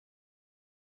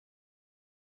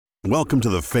Welcome to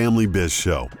the Family Biz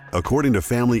Show. According to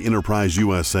Family Enterprise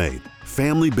USA,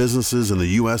 family businesses in the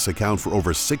U.S. account for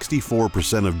over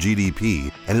 64% of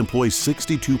GDP and employ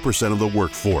 62% of the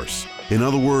workforce. In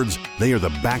other words, they are the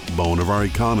backbone of our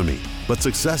economy. But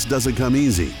success doesn't come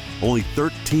easy. Only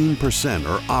 13%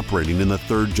 are operating in the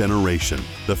third generation.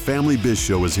 The Family Biz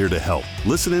Show is here to help.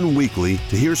 Listen in weekly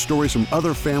to hear stories from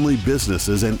other family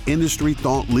businesses and industry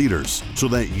thought leaders so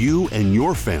that you and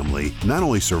your family not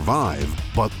only survive,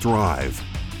 but thrive.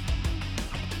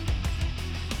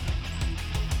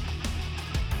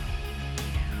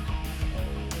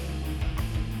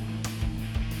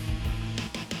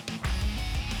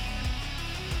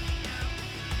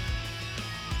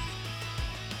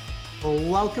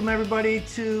 Welcome everybody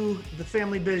to the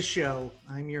Family Biz Show.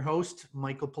 I'm your host,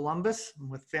 Michael Columbus. I'm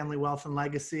with Family Wealth and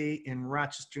Legacy in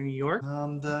Rochester, New York.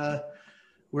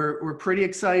 We're pretty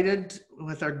excited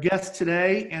with our guest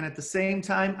today, and at the same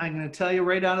time, I'm going to tell you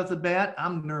right out of the bat,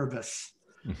 I'm nervous.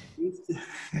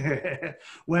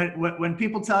 When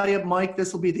people tell you, Mike,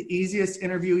 this will be the easiest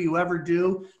interview you ever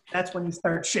do, that's when you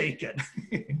start shaking.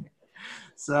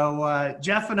 So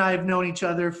Jeff and I have known each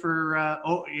other for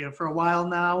a while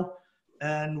now,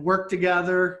 and work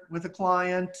together with a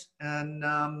client, and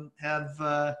have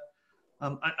a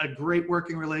great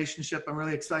working relationship. I'm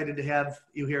really excited to have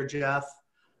you here, Jeff.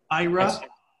 Ira,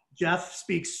 Jeff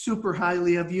speaks super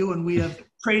highly of you, and we have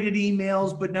traded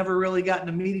emails but never really gotten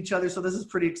to meet each other, so this is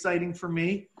pretty exciting for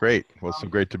me. Great. Well, it's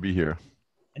great to be here.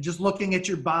 And just looking at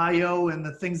your bio and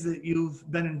the things that you've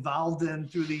been involved in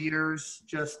through the years,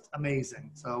 just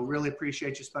amazing. So really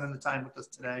appreciate you spending the time with us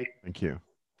today. Thank you.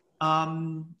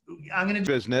 I'm going to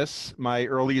business. My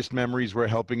earliest memories were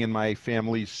helping in my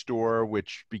family's store,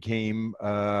 which became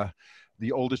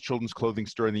the oldest children's clothing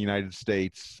store in the United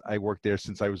States. I worked there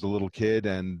since I was a little kid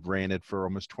and ran it for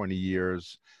almost 20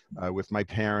 years with my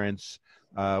parents.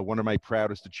 One of my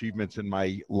proudest achievements in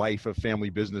my life of family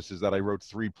business is that I wrote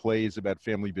 3 plays about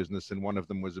family business, and one of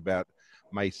them was about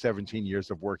my 17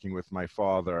 years of working with my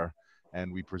father.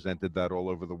 And we presented that all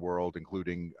over the world,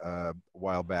 including a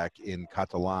while back in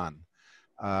Catalan.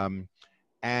 I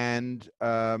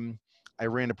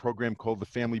ran a program called the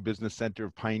Family Business Center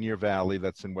of Pioneer Valley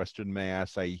that's in Western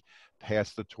Mass. I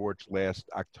passed the torch last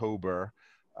October,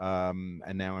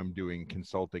 and now I'm doing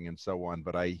consulting and so on.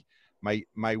 But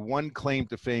my one claim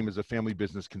to fame as a family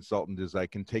business consultant is I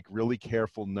can take really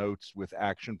careful notes with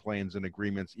action plans and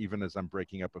agreements, even as I'm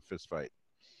breaking up a fist fight.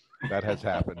 That has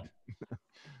happened.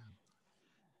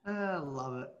 I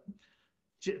love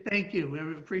it. Thank you. We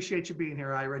appreciate you being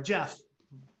here, Ira. Jeff.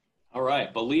 All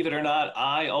right. Believe it or not,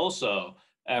 I also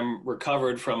am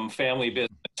recovered from family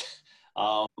business.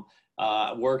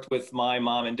 Worked with my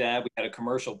mom and dad. We had a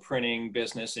commercial printing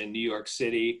business in New York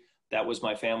City. That was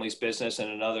my family's business, and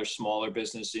another smaller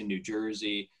business in New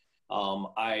Jersey.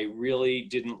 I really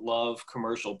didn't love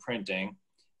commercial printing,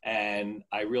 and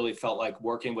I really felt like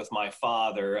working with my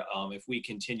father, if we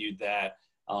continued that,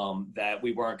 that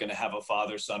we weren't going to have a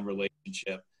father-son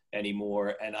relationship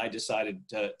anymore. And I decided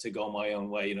to go my own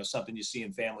way. You know, something you see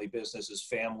in family business is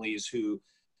families who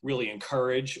really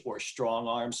encourage or strong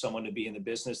arm someone to be in the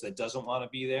business that doesn't want to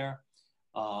be there.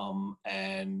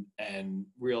 And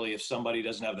really, if somebody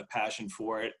doesn't have the passion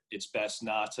for it, it's best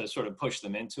not to sort of push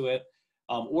them into it.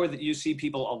 Or that you see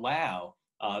people allow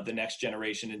the next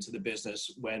generation into the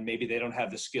business when maybe they don't have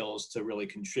the skills to really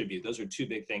contribute. Those are 2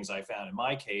 big things I found in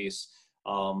my case.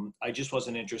 I just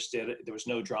wasn't interested. There was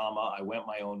no drama. I went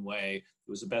my own way. It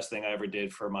was the best thing I ever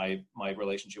did for my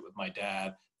relationship with my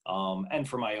dad, and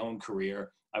for my own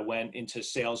career. I went into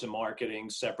sales and marketing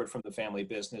separate from the family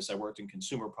business. I worked in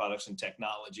consumer products and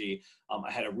technology.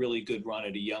 I had a really good run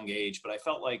at a young age, but I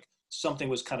felt like something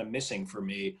was kind of missing for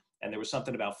me. And there was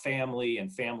something about family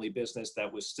and family business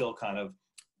that was still kind of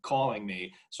calling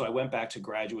me. So I went back to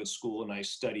graduate school and I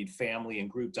studied family and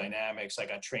group dynamics. I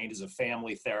got trained as a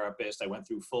family therapist. I went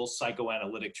through full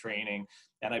psychoanalytic training.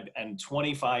 And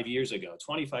 25 years ago,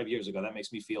 that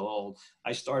makes me feel old,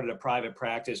 I started a private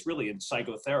practice really in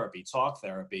psychotherapy, talk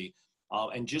therapy.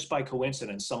 And just by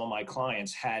coincidence, some of my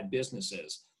clients had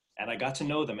businesses. And I got to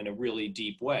know them in a really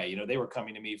deep way. You know, they were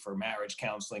coming to me for marriage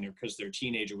counseling or because their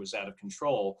teenager was out of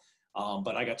control.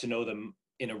 But I got to know them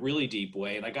in a really deep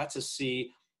way. And I got this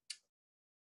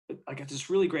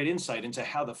really great insight into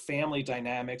how the family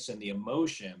dynamics and the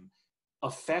emotion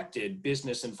affected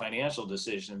business and financial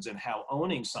decisions, and how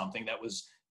owning something that was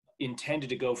intended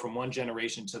to go from one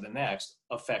generation to the next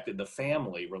affected the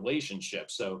family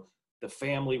relationship. So the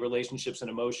family relationships and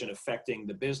emotion affecting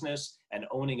the business, and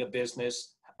owning a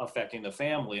business affecting the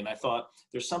family. And I thought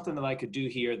there's something that I could do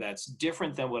here that's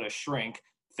different than what a shrink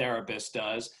therapist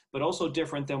does, but also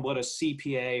different than what a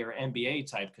CPA or MBA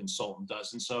type consultant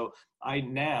does. And so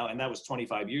and that was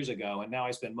 25 years ago, and now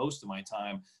I spend most of my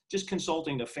time just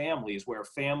consulting to families where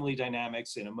family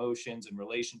dynamics and emotions and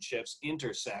relationships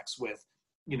intersects with,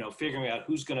 figuring out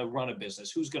who's going to run a business,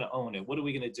 who's going to own it, what are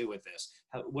we going to do with this,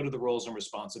 what are the roles and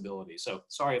responsibilities. So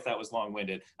sorry if that was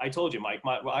long-winded. I told you, Mike,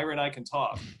 Ira and I can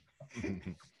talk.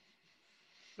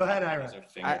 Go ahead, Ira.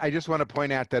 I just want to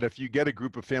point out that if you get a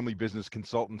group of family business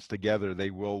consultants together, they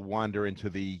will wander into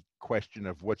the question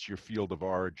of what's your field of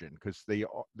origin, because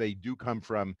they do come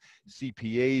from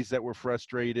CPAs that were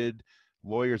frustrated,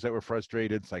 lawyers that were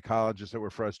frustrated, psychologists that were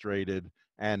frustrated,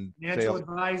 and financial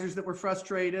advisors that were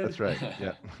frustrated. That's right.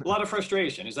 Yeah. A lot of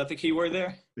frustration. Is that the key word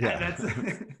there? Yeah.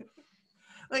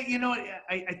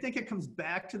 I think it comes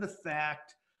back to the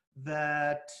fact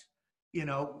that,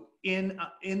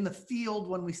 in the field,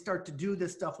 when we start to do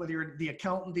this stuff, whether you're the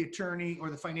accountant, the attorney, or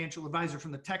the financial advisor,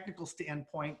 from the technical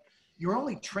standpoint, you're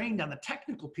only trained on the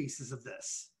technical pieces of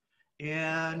this.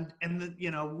 And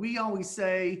we always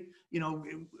say,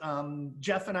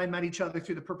 Jeff and I met each other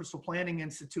through the Purposeful Planning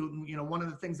Institute. And, one of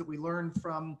the things that we learned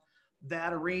from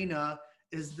that arena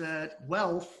is that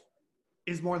wealth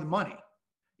is more than money.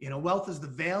 Wealth is the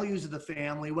values of the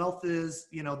family. Wealth is,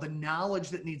 the knowledge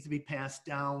that needs to be passed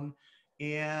down.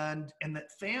 And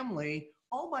that family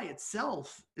all by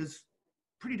itself is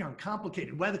pretty darn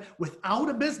complicated. Without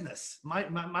a business,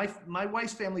 my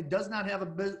wife's family does not have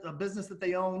a business that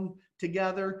they own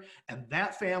together, and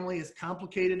that family is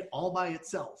complicated all by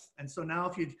itself. And so now,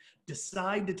 if you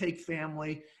decide to take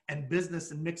family and business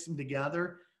and mix them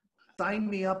together, sign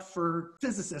me up for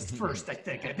physicist first. I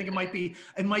think it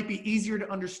might be easier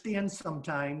to understand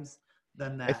sometimes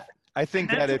than that. I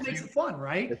think that if makes it fun,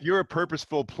 right? If you're a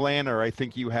purposeful planner, I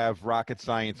think you have rocket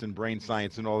science and brain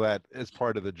science and all that as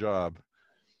part of the job.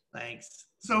 Thanks.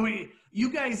 So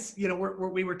you guys,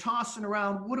 we were tossing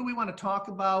around, what do we want to talk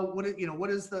about?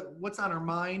 What's on our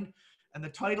mind? And the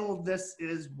title of this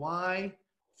is Why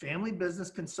Family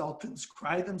Business Consultants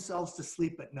Cry Themselves to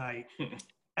Sleep at Night.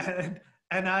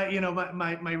 and I,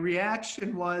 my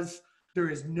reaction was, there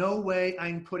is no way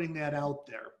I'm putting that out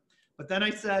there. But then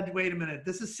I said, wait a minute,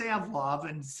 this is Savlov,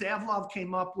 and Savlov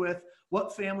came up with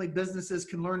what family businesses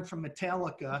can learn from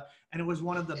Metallica, and it was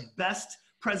one of the best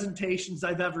presentations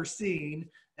I've ever seen,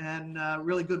 and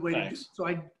really good way to do it. So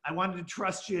I wanted to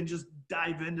trust you and just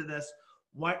dive into this.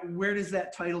 Where does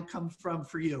that title come from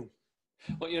for you?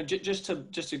 Well, just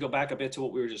to go back a bit to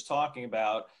what we were just talking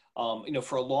about,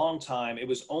 for a long time, it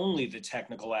was only the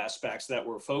technical aspects that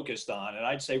were focused on. And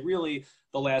I'd say really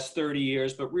the last 30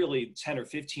 years, but really 10 or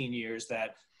 15 years,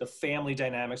 that the family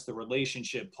dynamics, the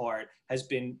relationship part has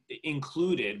been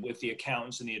included with the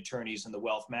accountants and the attorneys and the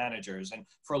wealth managers. And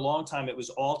for a long time, it was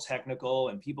all technical,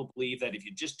 and people believed that if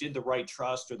you just did the right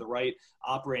trust or the right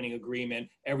operating agreement,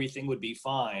 everything would be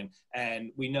fine.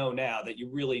 And we know now that you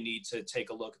really need to take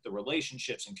a look at the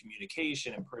relationships and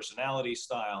communication and personality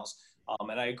styles.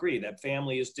 And I agree that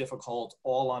family is difficult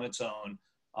all on its own.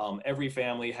 Every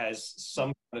family has some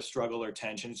kind of struggle or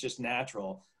tension. It's just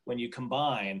natural when you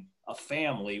combine a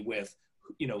family with,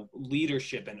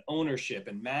 leadership and ownership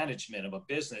and management of a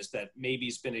business that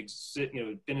maybe's been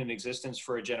in existence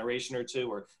for a generation or two,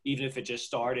 or even if it just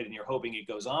started and you're hoping it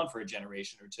goes on for a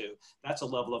generation or two. That's a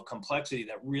level of complexity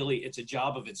that really, it's a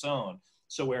job of its own.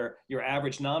 So where your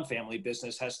average non-family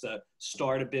business has to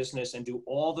start a business and do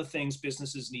all the things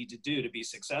businesses need to do to be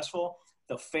successful,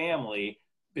 the family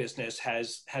business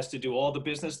has to do all the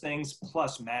business things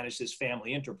plus manage this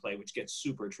family interplay, which gets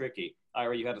super tricky.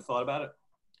 Ira, you had a thought about it?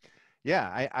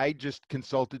 Yeah, I just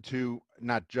consulted to,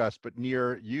 not just, but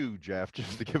near you, Jeff,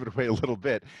 just to give it away a little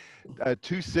bit,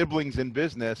 two siblings in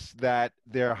business that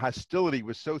their hostility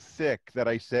was so thick that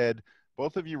I said,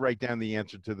 both of you write down the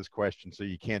answer to this question so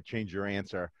you can't change your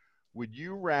answer. Would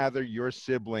you rather your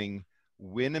sibling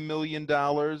win $1 million?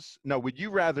 No, would you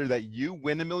rather that you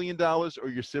win $1 million or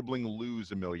your sibling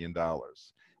lose $1 million?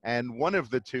 And one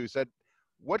of the two said,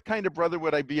 what kind of brother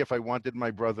would I be if I wanted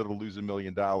my brother to lose $1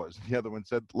 million? The other one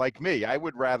said, like me, I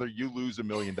would rather you lose $1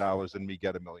 million than me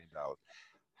get $1 million.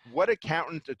 What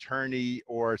accountant, attorney,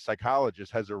 or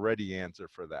psychologist has a ready answer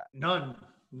for that? None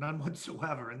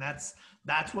whatsoever. And that's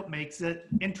what makes it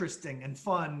interesting and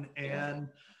fun, and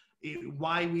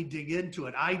why we dig into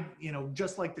it. I,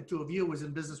 just like the two of you, was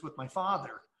in business with my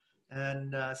father,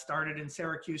 and started in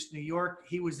Syracuse, New York.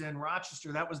 He was in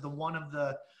Rochester. That was one of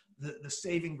the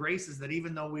saving graces, that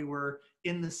even though we were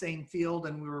in the same field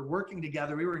and we were working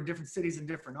together, we were in different cities and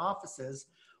different offices.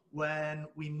 When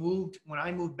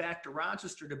I moved back to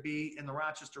Rochester to be in the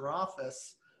Rochester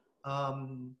office,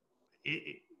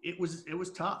 it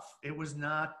was tough. It was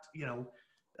not,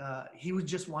 he was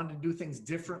just wanted to do things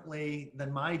differently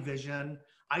than my vision.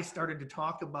 I started to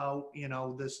talk about,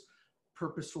 this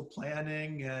purposeful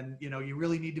planning and, you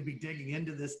really need to be digging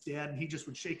into this, Dad. And he just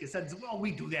would shake his head and say, well,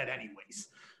 we do that anyways.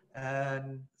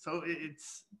 And so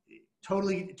it's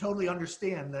totally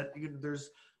understand that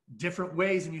there's different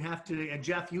ways, and you have to, and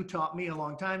Jeff, you taught me a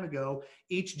long time ago,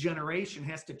 each generation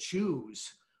has to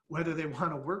choose whether they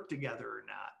want to work together or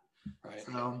not. Right.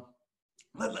 So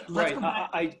let's right. come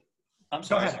back. I'm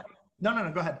sorry. Go ahead.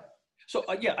 No, go ahead. So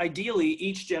yeah, ideally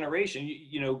each generation,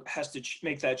 has to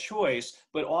make that choice,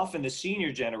 but often the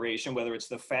senior generation, whether it's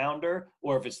the founder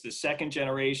or if it's the second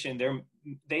generation,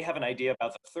 they have an idea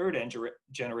about the third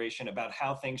generation about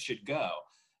how things should go.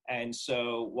 And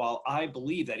so while I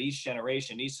believe that each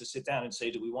generation needs to sit down and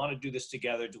say, do we want to do this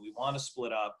together? Do we want to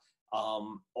split up?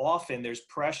 Often there's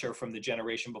pressure from the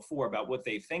generation before about what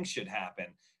they think should happen.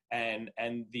 And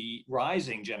the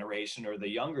rising generation or the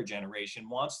younger generation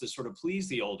wants to sort of please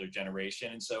the older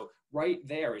generation. And so right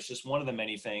there is just one of the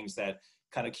many things that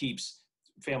kind of keeps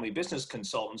family business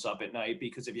consultants up at night,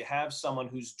 because if you have someone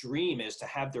whose dream is to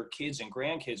have their kids and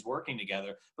grandkids working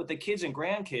together, but the kids and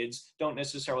grandkids don't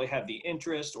necessarily have the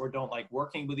interest or don't like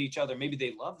working with each other, maybe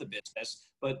they love the business,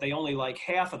 but they only like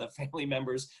half of the family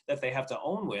members that they have to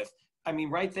own with. I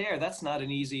mean, right there, that's not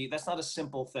a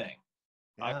simple thing.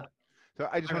 Yeah. So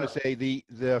I just want to say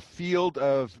the field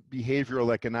of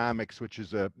behavioral economics, which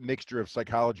is a mixture of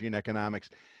psychology and economics,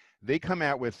 they come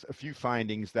out with a few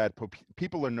findings that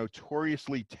people are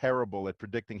notoriously terrible at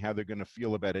predicting how they're going to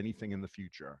feel about anything in the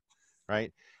future,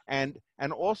 right? And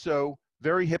also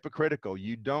very hypocritical.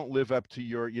 You don't live up to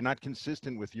you're not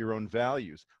consistent with your own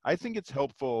values. I think it's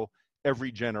helpful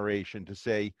every generation to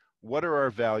say, what are our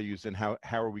values and how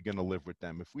are we going to live with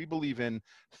them? If we believe in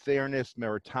fairness,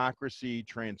 meritocracy,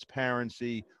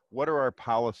 transparency, what are our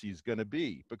policies going to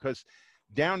be? Because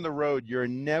down the road, you're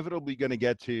inevitably going to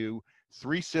get to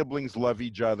 3 siblings love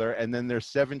each other, and then their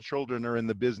 7 children are in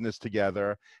the business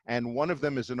together, and one of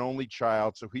them is an only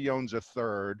child, so he owns a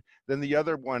third. Then the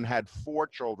other one had 4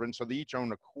 children, so they each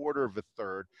own a quarter of a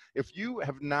third. If you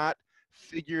have not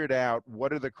figured out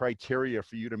what are the criteria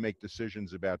for you to make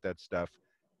decisions about that stuff,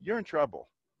 you're in trouble.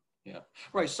 Yeah,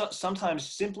 right. So sometimes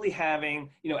simply having,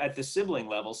 at the sibling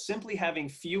level, simply having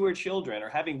fewer children or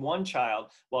having one child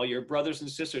while your brothers and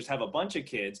sisters have a bunch of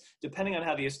kids, depending on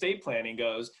how the estate planning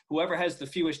goes, whoever has the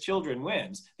fewest children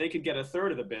wins. They could get a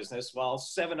third of the business while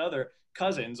 7 other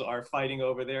cousins are fighting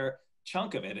over their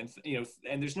chunk of it. And,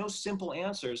 and there's no simple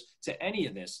answers to any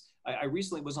of this. I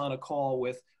recently was on a call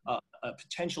with a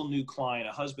potential new client,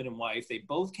 a husband and wife. They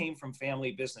both came from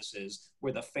family businesses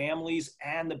where the families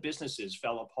and the businesses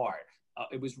fell apart.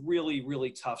 It was really,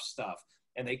 really tough stuff.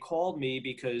 And they called me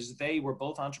because they were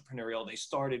both entrepreneurial. They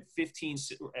started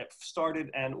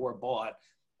and or bought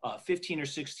 15 or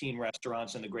 16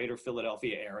 restaurants in the greater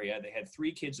Philadelphia area. They had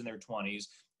 3 kids in their 20s.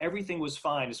 Everything was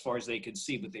fine as far as they could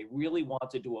see, but they really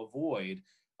wanted to avoid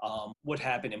what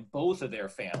happened in both of their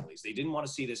families. They didn't want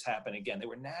to see this happen again. They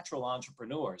were natural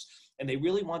entrepreneurs, and they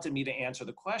really wanted me to answer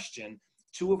the question.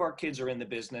 2 of our kids are in the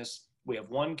business. We have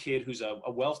 1 kid who's a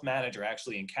wealth manager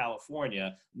actually in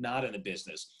California, not in the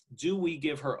business. Do we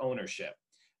give her ownership?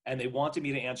 And they wanted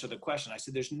me to answer the question. I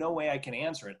said, there's no way I can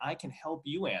answer it. I can help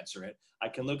you answer it. I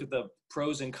can look at the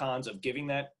pros and cons of giving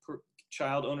that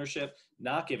child ownership,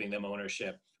 not giving them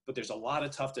ownership. But there's a lot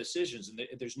of tough decisions, and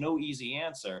there's no easy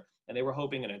answer. And they were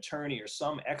hoping an attorney or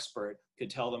some expert could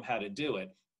tell them how to do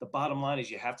it. The bottom line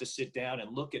is you have to sit down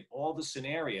and look at all the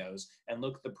scenarios and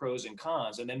look at the pros and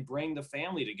cons, and then bring the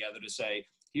family together to say,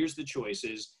 here's the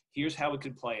choices, here's how it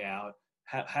could play out.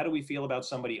 How do we feel about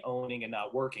somebody owning and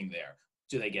not working there?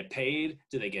 Do they get paid?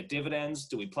 Do they get dividends?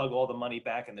 Do we plug all the money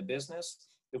back in the business?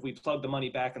 If we plug the money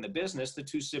back in the business, the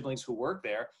 2 siblings who work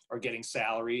there are getting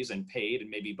salaries and paid and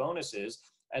maybe bonuses.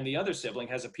 And the other sibling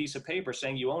has a piece of paper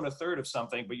saying you own a third of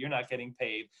something, but you're not getting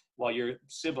paid, while your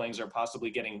siblings are possibly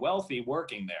getting wealthy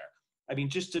working there. I mean,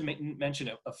 just to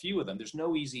mention a few of them, there's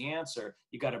no easy answer.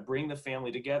 You got to bring the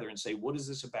family together and say, what is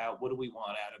this about? What do we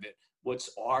want out of it? What's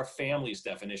our family's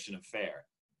definition of fair?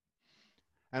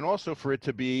 And also for it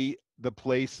to be the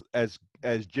place, as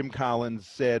Jim Collins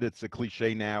said, it's a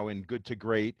cliche now, in Good to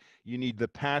Great, you need the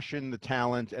passion, the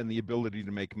talent, and the ability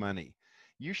to make money.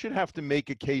 You should have to make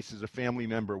a case as a family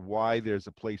member why there's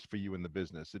a place for you in the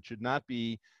business. It should not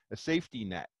be a safety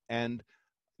net. And,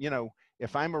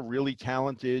 if I'm a really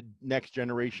talented next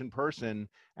generation person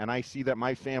and I see that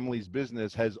my family's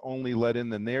business has only let in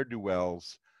the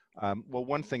ne'er-do-wells, well,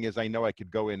 one thing is I know I could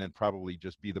go in and probably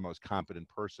just be the most competent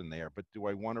person there, but do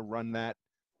I want to run that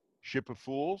ship of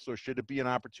fools, or should it be an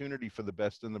opportunity for the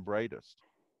best and the brightest?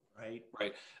 right?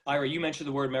 Right. Ira, you mentioned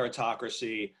the word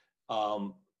meritocracy.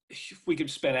 If we could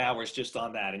spend hours just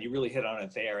on that, and you really hit on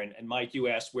it there. And Mike, you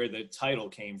asked where the title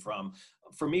came from.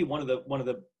 For me, one of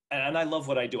the, and I love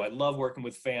what I do. I love working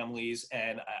with families,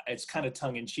 and it's kind of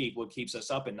tongue in cheek what keeps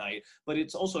us up at night. But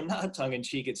it's also not tongue in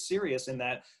cheek. It's serious in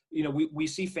that, you know, we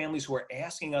see families who are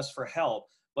asking us for help,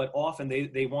 but often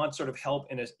they want sort of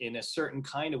help in a certain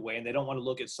kind of way, and they don't want to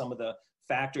look at some of the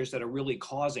factors that are really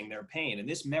causing their pain. And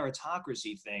this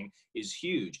meritocracy thing is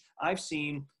huge. I've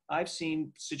seen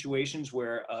situations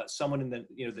where someone in the,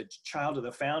 you know, the child of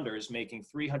the founder is making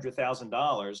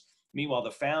 $300,000. Meanwhile,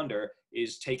 the founder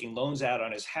is taking loans out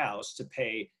on his house to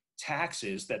pay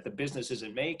taxes that the business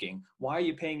isn't making. Why are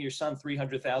you paying your son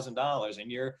 $300,000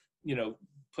 and you're, you know,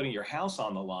 putting your house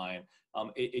on the line?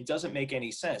 It doesn't make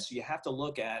any sense. You have to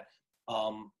look at,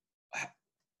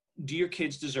 do your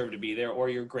kids deserve to be there, or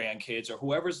your grandkids, or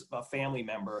whoever's a family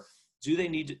member? Do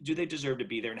they deserve to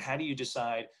be there? And how do you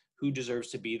decide who deserves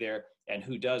to be there and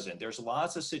who doesn't? There's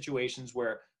lots of situations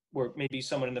where maybe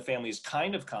someone in the family is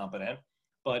kind of competent,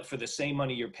 but for the same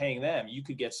money you're paying them, you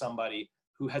could get somebody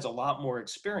who has a lot more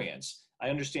experience. I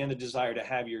understand the desire to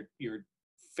have your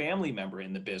family member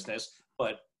in the business,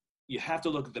 but you have to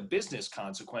look at the business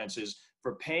consequences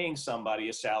for paying somebody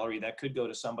a salary that could go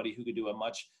to somebody who could do a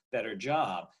much better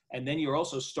job. And then you're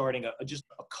also starting just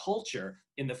a culture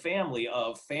in the family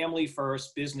of family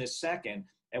first, business second.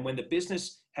 And when the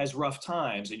business has rough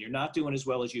times and you're not doing as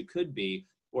well as you could be,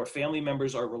 or family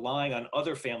members are relying on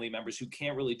other family members who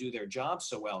can't really do their job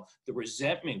so well, the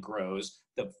resentment grows.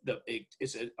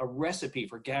 It's a recipe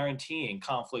for guaranteeing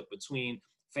conflict between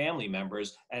family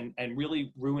members and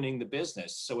really ruining the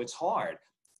business. So it's hard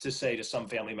to say to some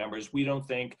family members, we don't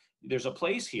think there's a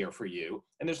place here for you.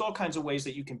 And there's all kinds of ways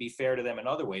that you can be fair to them in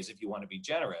other ways if you want to be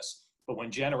generous. But when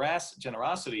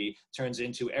generosity turns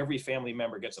into every family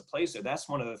member gets a place there, that's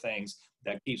one of the things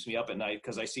that keeps me up at night,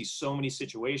 because I see so many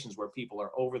situations where people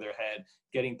are over their head,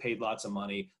 getting paid lots of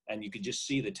money, and you could just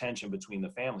see the tension between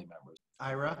the family members.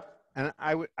 Ira? And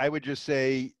I would just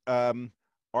say,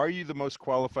 are you the most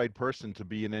qualified person to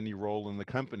be in any role in the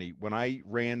company? When I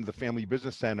ran the Family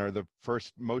Business Center, the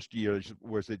most years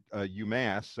was at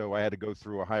UMass, so I had to go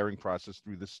through a hiring process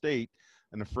through the state,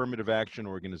 an affirmative action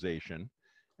organization,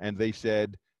 and they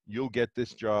said, you'll get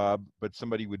this job, but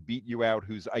somebody would beat you out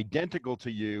who's identical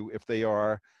to you if they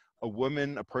are a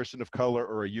woman, a person of color,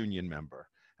 or a union member.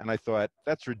 And I thought,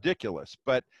 that's ridiculous.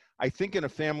 But I think in a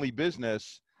family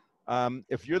business,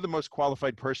 if you're the most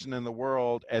qualified person in the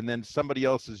world and then somebody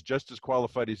else is just as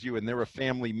qualified as you and they're a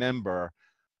family member,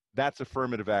 that's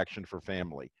affirmative action for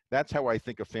family. That's how I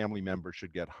think a family member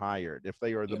should get hired. If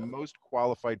they are the most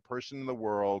qualified person in the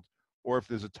world, or if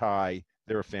there's a tie,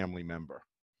 they're a family member.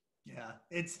 Yeah,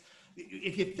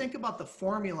 if you think about the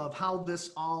formula of how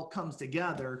this all comes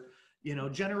together, you know,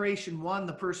 generation one,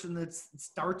 the person that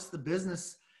starts the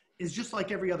business is just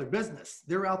like every other business.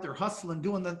 They're out there hustling,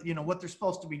 doing what they're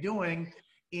supposed to be doing,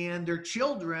 and their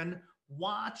children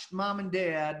watched mom and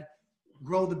dad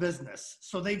grow the business.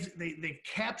 So they've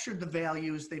captured the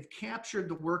values, they've captured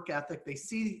the work ethic. They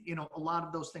see, a lot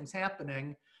of those things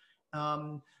happening.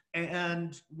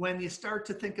 And when you start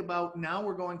to think about, now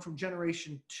we're going from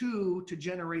generation 2 to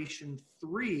generation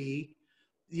 3,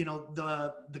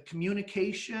 the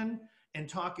communication and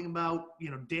talking about,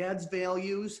 dad's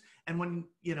values, and when,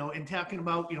 and talking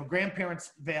about,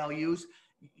 grandparents' values,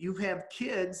 you have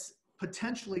kids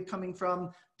potentially coming from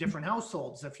different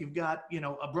households. If you've got,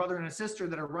 a brother and a sister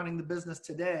that are running the business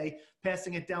today,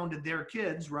 passing it down to their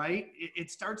kids, right?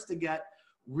 It starts to get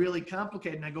really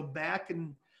complicated. And I go back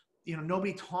and,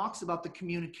 nobody talks about the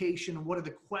communication and what are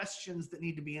the questions that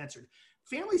need to be answered.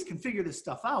 Families can figure this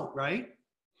stuff out, right?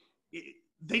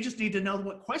 They just need to know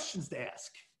what questions to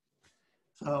ask.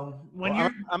 So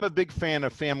I'm a big fan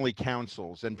of family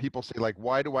councils, and people say, like,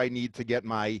 why do I need to get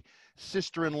my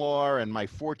sister-in-law and my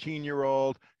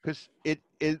 14-year-old? Because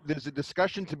there's a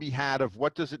discussion to be had of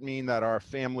what does it mean that our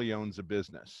family owns a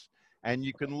business. And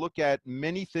you can look at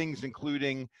many things,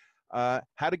 including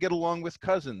how to get along with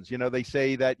cousins. They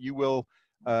say that you will,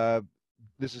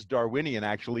 this is Darwinian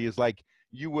actually, is like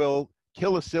you will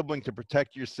kill a sibling to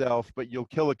protect yourself, but you'll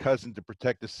kill a cousin to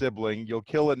protect a sibling. You'll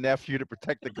kill a nephew to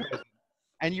protect the cousin.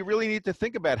 And you really need to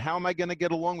think about, how am I going to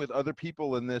get along with other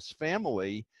people in this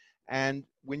family? And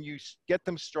when you get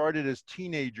them started as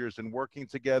teenagers and working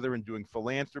together and doing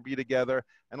philanthropy together,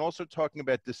 and also talking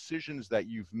about decisions that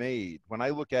you've made. When I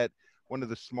look at one of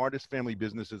the smartest family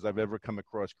businesses I've ever come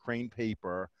across, Crane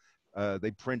Paper,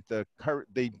 they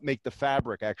make the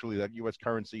fabric, actually, that U.S.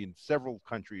 currency in several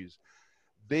countries.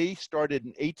 They started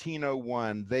in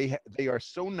 1801. They are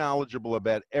so knowledgeable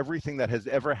about everything that has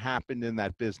ever happened in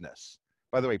that business.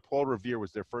 By the way, Paul Revere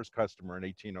was their first customer in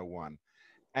 1801.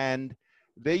 And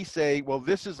they say, well,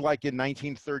 this is like in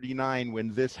 1939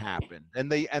 when this happened.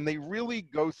 And they really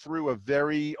go through a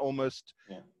very almost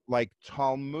like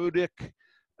Talmudic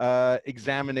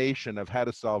examination of how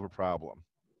to solve a problem.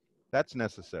 That's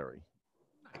necessary.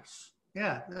 Nice.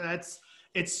 Yeah,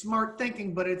 it's smart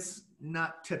thinking, but it's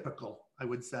not typical, I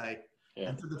would say. Yeah.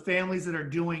 And for the families that are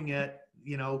doing it,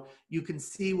 you can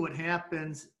see what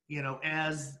happens,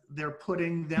 as they're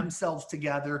putting themselves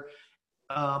together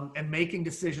and making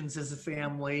decisions as a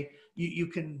family. You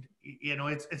can,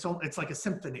 it's like a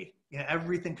symphony. Yeah,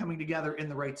 everything coming together in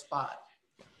the right spot.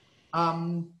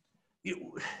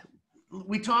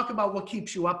 We talk about what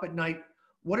keeps you up at night.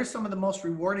 What are some of the most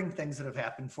rewarding things that have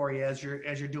happened for you as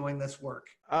you're doing this work?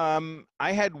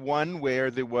 I had one where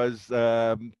there was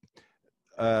a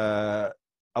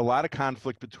lot of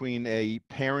conflict between a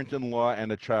parent-in-law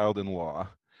and a child-in-law,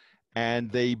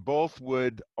 and they both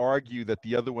would argue that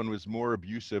the other one was more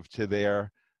abusive to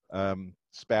their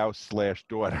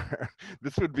spouse/daughter.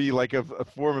 This would be like a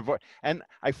form of, and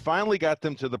I finally got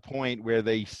them to the point where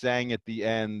they sang at the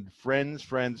end, "Friends,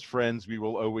 friends, friends, we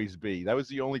will always be." That was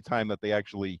the only time that they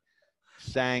actually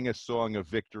sang a song of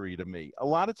victory to me. A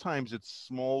lot of times it's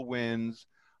small wins.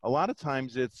 A lot of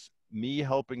times it's me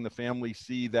helping the family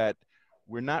see that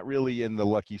we're not really in the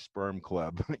lucky sperm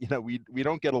club. We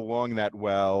don't get along that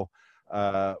well.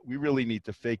 We really need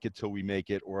to fake it till we make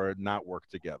it or not work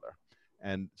together.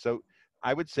 And so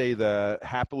I would say the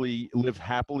live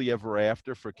happily ever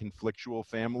after for conflictual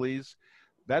families,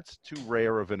 that's too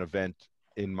rare of an event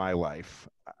in my life.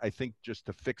 I think just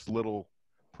to fix little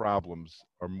problems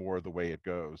are more the way it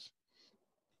goes.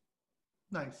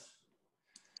 Nice.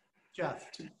 Jeff.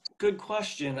 Good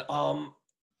question.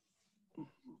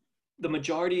 The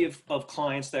majority of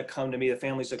clients that come to me, the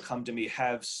families that come to me,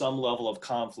 have some level of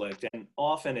conflict, and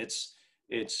often it's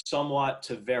somewhat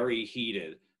to very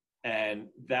heated, and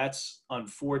that's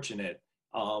unfortunate.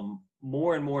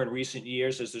 More and more in recent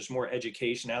years, as there's more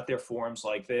education out there, forums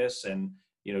like this, and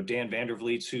Dan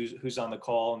Vandervliet's who's on the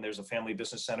call, and there's a family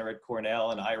business center at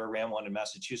Cornell, and Ira ran one in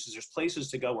Massachusetts. There's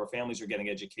places to go where families are getting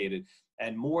educated.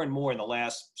 And more in the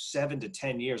last 7 to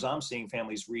 10 years, I'm seeing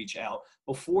families reach out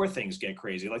before things get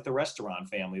crazy, like the restaurant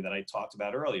family that I talked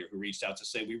about earlier, who reached out to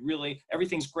say,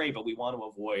 everything's great, but we want to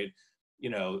avoid,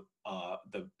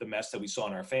 the mess that we saw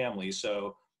in our family.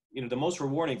 So, the most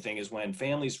rewarding thing is when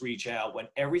families reach out, when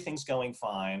everything's going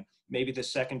fine, maybe the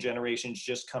second generation's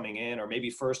just coming in, or maybe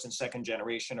first and second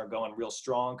generation are going real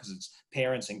strong because it's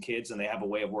parents and kids and they have a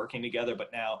way of working together, but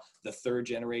now the third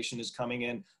generation is coming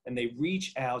in, and they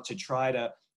reach out to try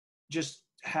to just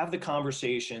have the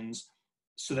conversations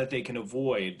so that they can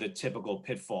avoid the typical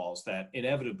pitfalls that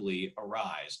inevitably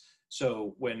arise.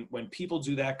 So when people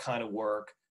do that kind of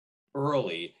work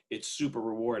early, it's super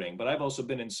rewarding. But I've also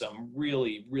been in some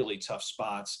really, really tough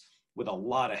spots with a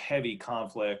lot of heavy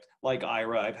conflict. Like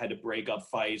Ira, I've had to break up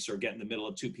fights or get in the middle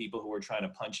of two people who are trying to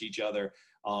punch each other.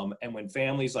 And when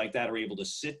families like that are able to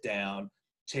sit down,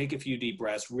 take a few deep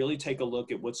breaths, really take a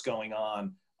look at what's going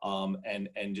on,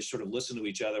 and just sort of listen to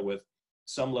each other with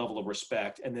some level of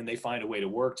respect, and then they find a way to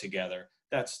work together,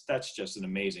 that's just an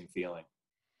amazing feeling.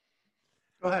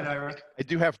 Go ahead, Ira. I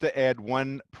do have to add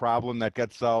one problem that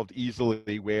got solved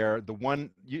easily, where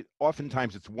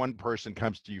oftentimes it's one person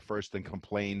comes to you first and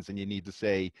complains, and you need to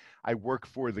say, I work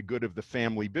for the good of the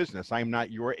family business. I'm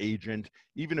not your agent.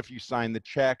 Even if you sign the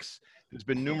checks, there's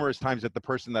been numerous times that the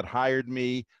person that hired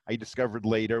me, I discovered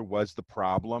later, was the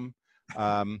problem,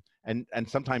 and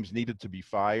sometimes needed to be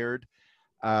fired.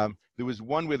 There was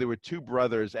one where there were two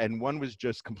brothers, and one was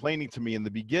just complaining to me in the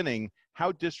beginning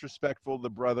how disrespectful the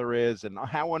brother is and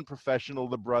how unprofessional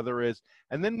the brother is.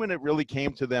 And then when it really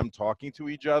came to them talking to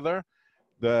each other,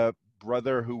 the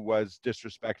brother who was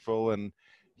disrespectful, and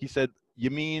he said, you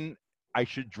mean I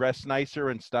should dress nicer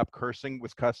and stop cursing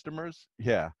with customers?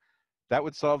 Yeah. That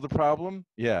would solve the problem?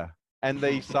 Yeah. And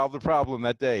they solved the problem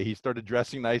that day. He started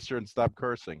dressing nicer and stopped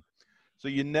cursing. So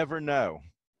you never know.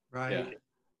 Right.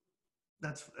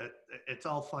 Yeah. It's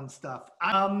all fun stuff.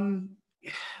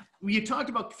 You talked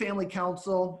about family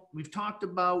council. We've talked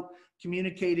about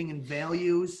communicating and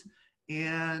values,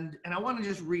 and I want to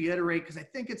just reiterate, because I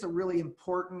think it's a really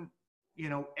important,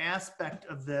 aspect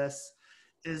of this,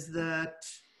 is that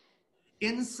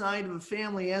inside of a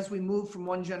family, as we move from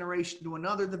one generation to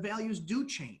another, the values do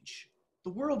change.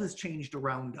 The world has changed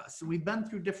around us, and we've been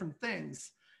through different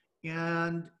things,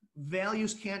 and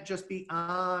values can't just be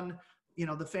on,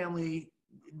 the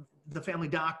family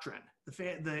doctrine.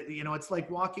 It's like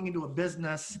walking into a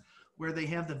business where they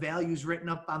have the values written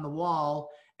up on the wall.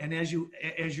 And as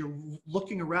you're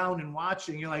looking around and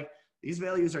watching, you're like, these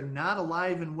values are not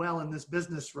alive and well in this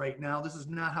business right now. This is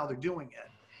not how they're doing it.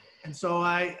 And so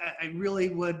I really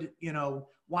would,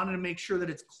 wanted to make sure that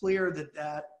it's clear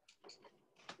that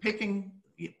picking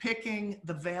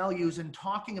the values and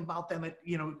talking about them at,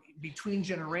 between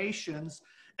generations,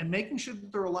 and making sure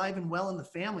that they're alive and well in the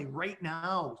family right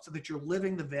now, so that you're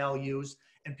living the values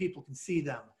and people can see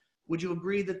them. Would you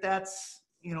agree that that's,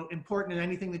 important, and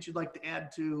anything that you'd like to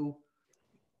add to,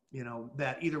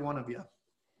 that, either one of you?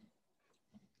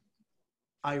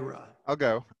 Ira. I'll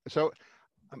go. So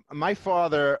my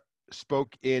father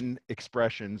spoke in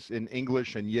expressions in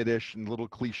English and Yiddish and little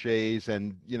cliches,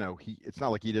 and it's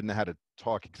not like he didn't know how to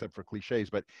talk except for cliches,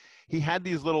 but he had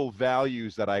these little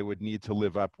values that I would need to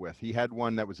live up with. He had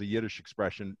one that was a Yiddish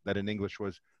expression that in English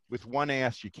was, with one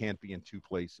ass you can't be in two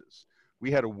places.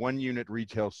 We had a 1-unit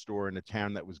retail store in a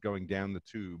town that was going down the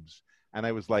tubes, and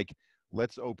I was like,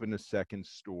 let's open a second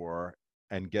store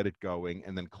and get it going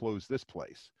and then close this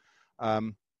place.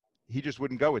 He just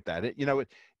wouldn't go with that.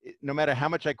 No matter how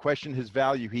much I questioned his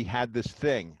value, he had this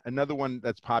thing. Another one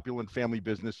that's popular in family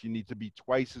business, you need to be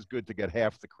twice as good to get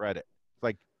half the credit. It's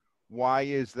like, why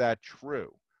is that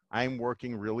true? I'm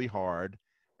working really hard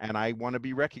and I want to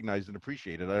be recognized and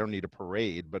appreciated. I don't need a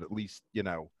parade, but at least,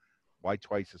 why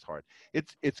twice as hard?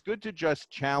 It's good to just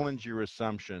challenge your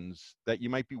assumptions that you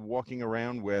might be walking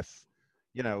around with,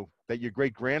 that your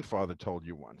great grandfather told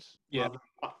you once. Yeah.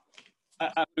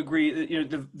 I would agree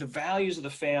that, the values of the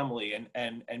family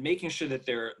and making sure that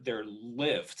they're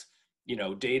lived,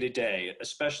 day to day,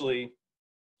 especially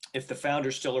if the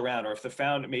founder's still around, or if the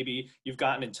founder, maybe you've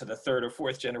gotten into the 3rd or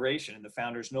 4th generation and the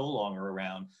founder's no longer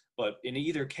around. But in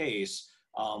either case,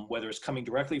 whether it's coming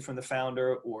directly from the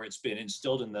founder or it's been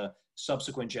instilled in the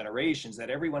subsequent generations, that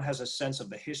everyone has a sense of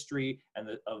the history and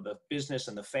of the business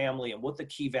and the family and what the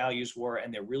key values were,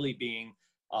 and they're really being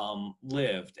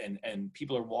lived, and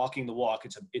people are walking the walk.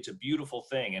 It's a beautiful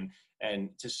thing. And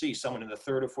to see someone in the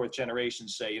 3rd or 4th generation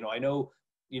say, I know,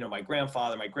 my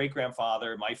grandfather, my great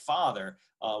grandfather, my father,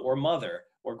 or mother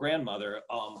or grandmother,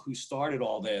 who started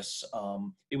all this.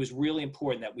 It was really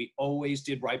important that we always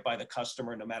did right by the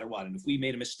customer, no matter what. And if we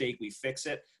made a mistake, we fix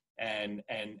it. And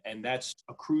that's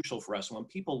crucial for us. When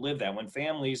people live that, when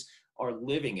families are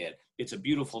living it, it's a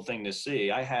beautiful thing to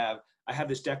see. I have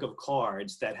this deck of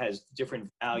cards that has different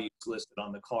values listed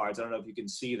on the cards. I don't know if you can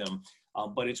see them,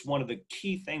 but it's one of the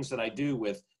key things that I do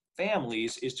with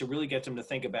families is to really get them to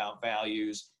think about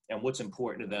values and what's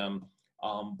important to them.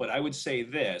 But I would say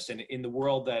this, and in the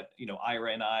world that,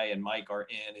 Ira and I and Mike are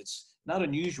in, it's not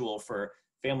unusual for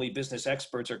family business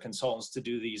experts or consultants to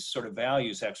do these sort of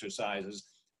values exercises,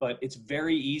 but it's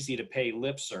very easy to pay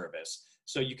lip service.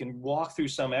 So you can walk through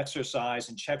some exercise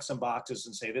and check some boxes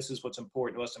and say, this is what's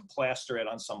important to us, and plaster it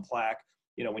on some plaque,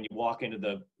 when you walk into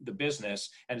the business,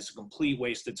 and it's a complete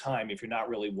waste of time if you're not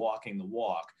really walking the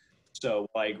walk. So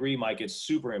I agree, Mike, it's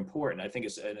super important. I think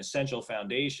it's an essential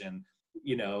foundation.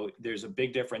 There's a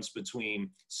big difference between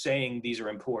saying these are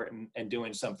important and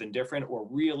doing something different, or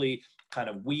really kind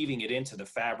of weaving it into the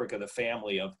fabric of the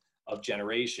family of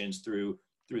generations through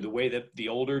the way that the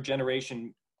older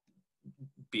generation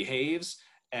behaves,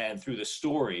 and through the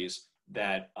stories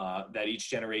that each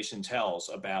generation tells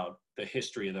about the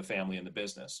history of the family and the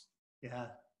business. Yeah.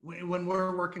 When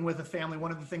we're working with a family,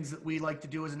 one of the things that we like to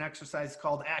do is an exercise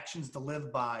called Actions to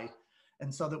Live By.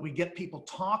 And so that we get people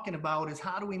talking about is,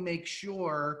 how do we make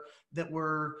sure that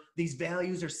these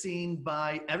values are seen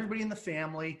by everybody in the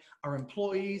family, our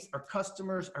employees, our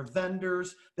customers, our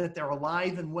vendors, that they're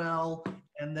alive and well,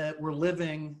 and that we're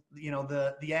living,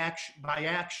 the action by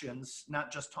actions,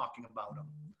 not just talking about them.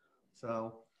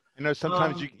 So I know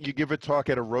sometimes you give a talk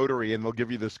at a Rotary and they'll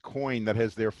give you this coin that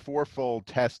has their 4-fold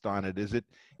test on it. Is it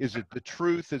the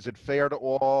truth? Is it fair to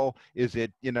all? Is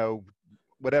it,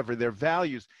 whatever their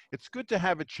values? It's good to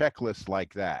have a checklist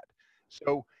like that.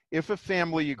 So if a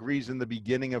family agrees in the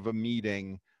beginning of a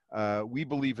meeting, we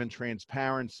believe in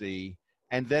transparency,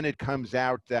 and then it comes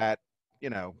out that,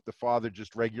 the father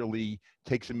just regularly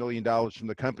takes $1 million from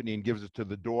the company and gives it to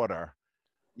the daughter,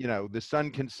 the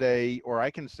son can say, or I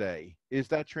can say, is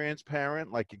that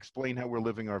transparent? Like, explain how we're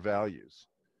living our values.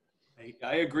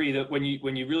 I agree that when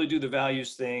you really do the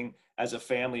values thing as a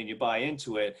family and you buy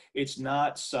into it, it's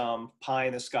not some pie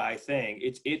in the sky thing.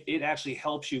 It actually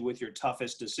helps you with your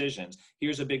toughest decisions.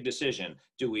 Here's a big decision.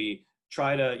 Do we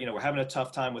try to, we're having a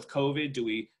tough time with COVID. Do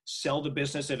we sell the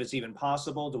business if it's even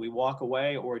possible? Do we walk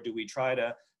away, or do we try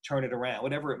to turn it around?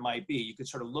 Whatever it might be, you could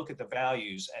sort of look at the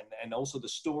values and also the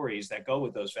stories that go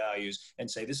with those values and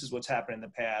say, this is what's happened in the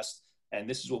past. and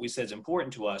this is what we said is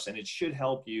important to us, and it should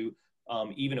help you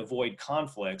even avoid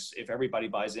conflicts if everybody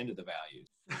buys into the values.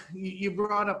 You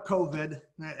brought up COVID.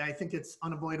 I think it's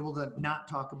unavoidable to not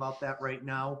talk about that right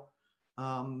now.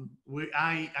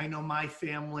 I know my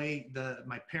family,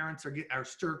 my parents are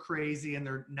stir crazy, and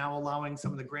they're now allowing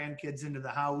some of the grandkids into the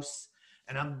house.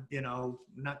 And I'm,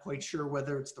 not quite sure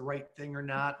whether it's the right thing or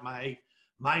not. My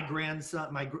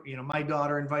grandson, my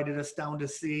daughter invited us down to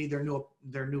see their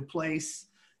new place,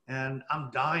 and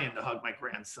I'm dying to hug my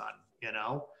grandson.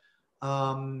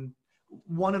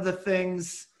 One of the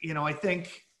things, I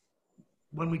think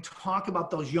when we talk about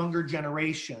those younger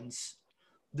generations,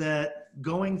 that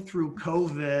going through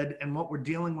COVID and what we're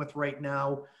dealing with right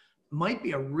now might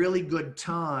be a really good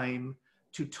time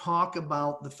to talk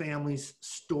about the family's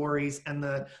stories. And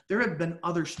there have been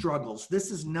other struggles.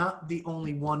 This is not the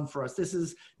only one for us. This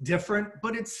is different,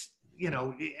 but it's,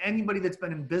 anybody that's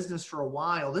been in business for a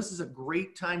while, this is a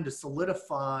great time to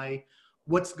solidify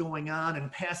what's going on and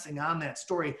passing on that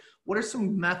story. What are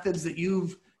some methods that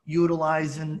you've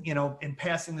utilized in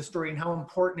passing the story, and how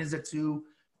important is it to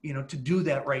do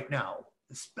that right now,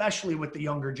 especially with the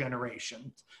younger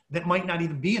generation that might not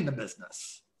even be in the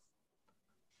business?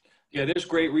 Yeah, there's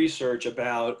great research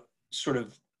about sort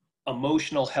of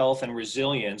emotional health and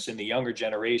resilience in the younger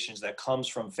generations that comes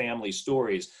from family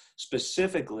stories,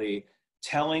 specifically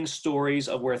telling stories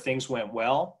of where things went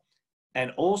well,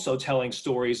 and also telling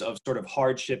stories of sort of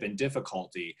hardship and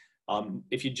difficulty.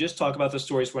 If you just talk about the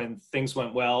stories when things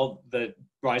went well, the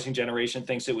rising generation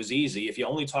thinks it was easy. If you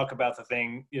only talk about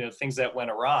things that went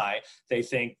awry, they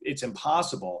think it's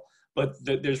impossible. But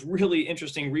there's really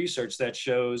interesting research that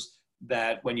shows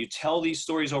that when you tell these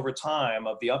stories over time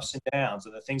of the ups and downs,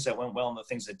 of the things that went well and the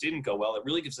things that didn't go well, it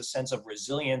really gives a sense of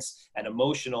resilience and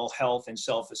emotional health and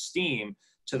self-esteem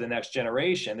to the next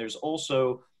generation. There's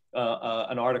also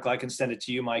an article, I can send it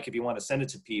to you, Mike, if you want to send it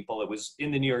to people. It was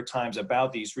in the New York Times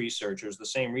about these researchers, the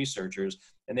same researchers,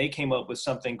 and they came up with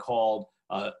something called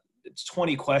it's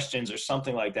 20 questions or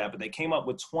something like that, but they came up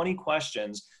with 20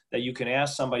 questions that you can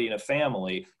ask somebody in a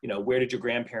family, where did your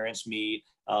grandparents meet?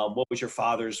 What was your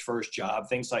father's first job?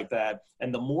 Things like that.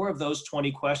 And the more of those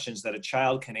 20 questions that a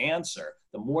child can answer,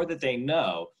 the more that they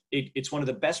know, it's one of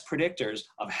the best predictors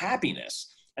of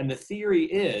happiness. And the theory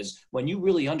is when you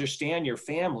really understand your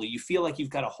family, you feel like you've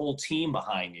got a whole team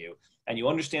behind you, and you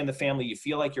understand the family, you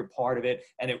feel like you're part of it.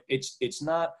 And it's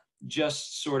not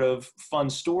just sort of fun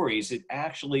stories. It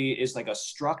actually is like a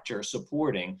structure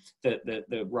supporting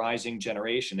the rising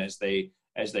generation as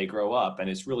they grow up. And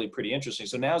it's really pretty interesting.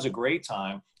 So now's a great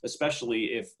time,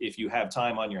 especially if you have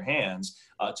time on your hands,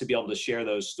 to be able to share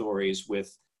those stories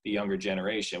with the younger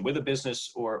generation, with a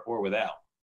business or without.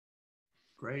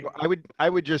 Great. I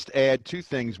would just add two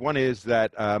things. One is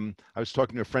that I was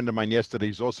talking to a friend of mine yesterday.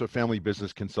 He's also a family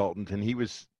business consultant, and he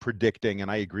was predicting,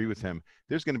 and I agree with him,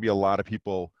 there's going to be a lot of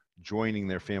people joining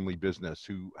their family business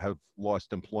who have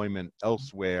lost employment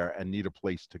elsewhere and need a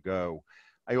place to go.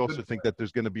 I also think that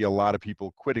there's going to be a lot of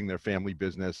people quitting their family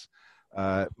business.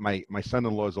 My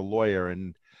son-in-law is a lawyer,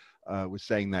 and was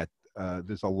saying that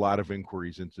there's a lot of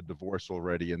inquiries into divorce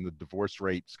already, and the divorce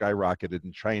rate skyrocketed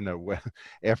in China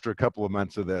after a couple of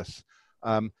months of this.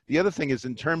 The other thing is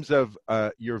in terms of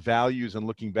your values and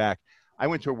looking back, I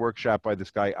went to a workshop by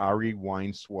this guy, Ari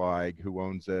Weinswig, who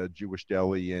owns a Jewish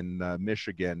deli in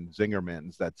Michigan,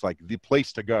 Zingerman's. That's like the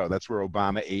place to go. That's where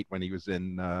Obama ate when he was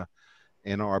in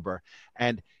Ann Arbor.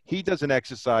 And he does an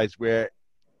exercise where,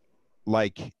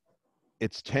 like,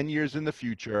 it's 10 years in the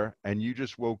future, and you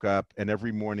just woke up, and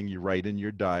every morning you write in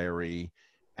your diary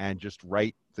and just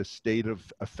write the state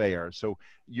of affairs. So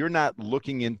you're not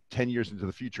looking in 10 years into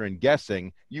the future and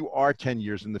guessing. You are 10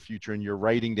 years in the future, and you're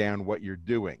writing down what you're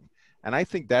doing. And I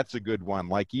think that's a good one,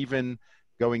 like even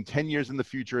going 10 years in the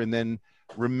future and then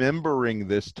remembering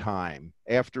this time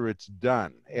after it's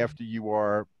done, after you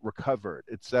are recovered,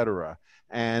 etc.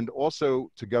 And also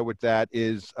to go with that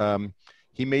is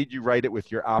he made you write it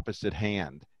with your opposite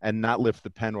hand and not lift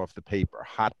the pen off the paper.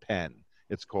 Hot pen,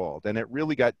 it's called. And it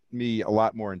really got me a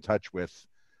lot more in touch with,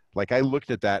 like, I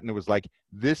looked at that and it was like,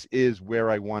 this is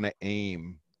where I want to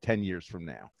aim 10 years from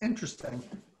now. Interesting.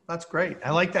 That's great.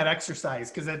 I like that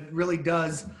exercise because it really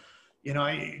does,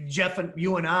 Jeff and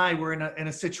you and I were in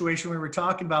a situation where we were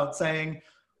talking about saying,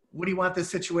 what do you want this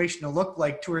situation to look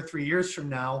like 2 or 3 years from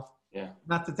now? Yeah.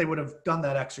 Not that they would have done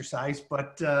that exercise,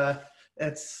 but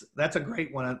that's a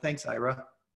great one. Thanks, Ira.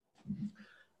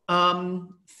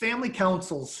 Family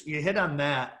councils, you hit on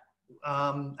that.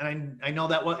 And I know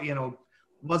that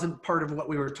wasn't part of what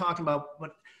we were talking about,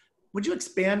 but Would you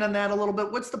expand on that a little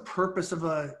bit? What's the purpose of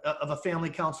a family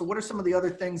council? What are some of the other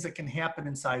things that can happen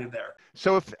inside of there?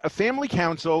 So if a family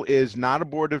council is not a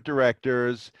board of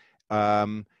directors,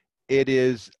 it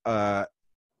is a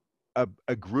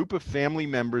group of family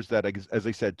members that, as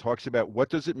I said, talks about what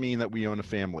does it mean that we own a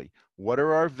family? What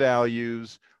are our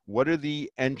values? What are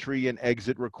the entry and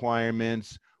exit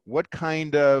requirements? What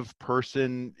kind of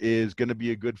person is going to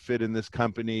be a good fit in this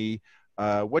company?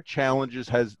 What challenges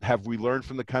have we learned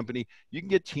from the company? You can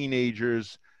get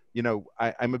teenagers. You know,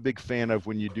 I'm a big fan of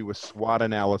when you do a SWOT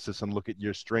analysis and look at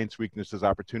your strengths, weaknesses,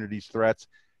 opportunities, threats.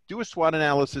 Do a SWOT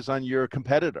analysis on your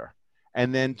competitor,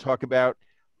 and then talk about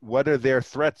what are their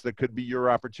threats that could be your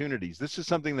opportunities. This is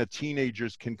something that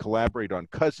teenagers can collaborate on.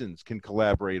 Cousins can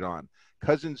collaborate on.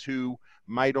 Cousins who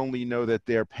might only know that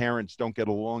their parents don't get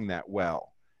along that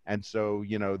well. And so,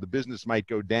 you know, the business might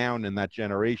go down in that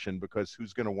generation because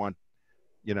who's going to want,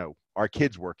 you know, our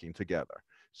kids working together.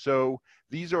 So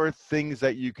these are things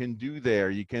that you can do there.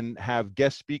 You can have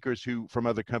guest speakers from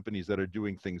other companies that are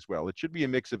doing things well. It should be a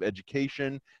mix of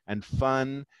education and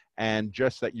fun, and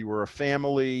just that you are a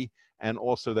family, and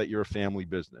also that you're a family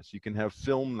business. You can have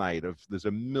film night there's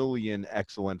a million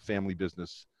excellent family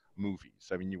business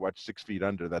movies. I mean, you watch 6 Feet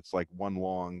Under, that's like one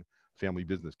long family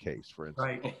business case, for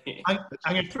instance. Right. I'm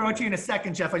going to throw it to you in a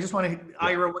second, Jeff. I just want to,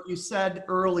 Ira, what you said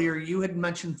earlier, you had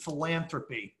mentioned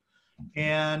philanthropy,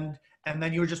 and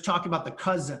then you were just talking about the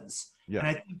cousins. Yeah. And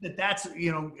I think that's,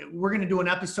 you know, we're going to do an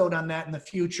episode on that in the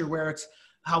future, where it's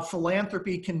how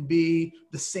philanthropy can be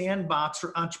the sandbox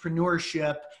for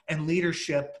entrepreneurship and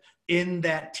leadership in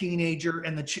that teenager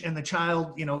and the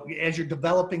child. You know, as you're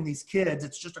developing these kids,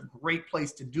 it's just a great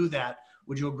place to do that.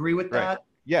 Would you agree with that? Right.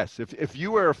 Yes, if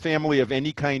you are a family of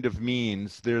any kind of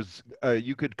means,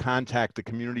 you could contact the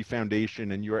community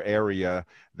foundation in your area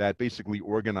that basically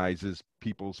organizes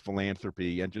people's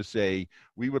philanthropy, and just say,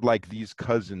 we would like these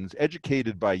cousins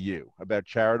educated by you about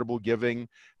charitable giving,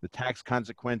 the tax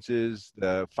consequences,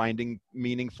 the finding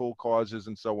meaningful causes,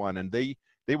 and so on, and they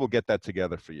will get that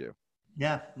together for you.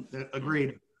 Yeah,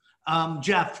 agreed.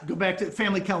 Jeff, go back to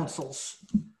family councils.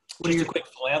 Just a quick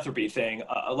philanthropy thing.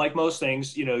 Like most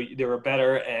things, you know, there are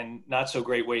better and not so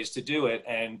great ways to do it.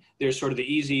 And there's sort of the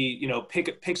easy, you know,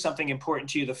 pick something important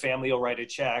to you. The family will write a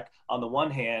check on the one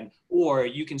hand, or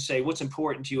you can say what's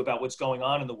important to you about what's going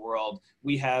on in the world.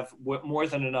 We have more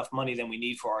than enough money than we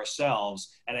need for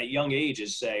ourselves. And at young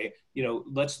ages say, you know,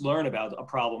 let's learn about a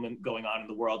problem going on in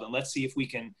the world, and let's see if we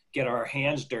can get our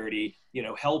hands dirty, you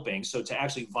know, helping. So to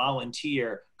actually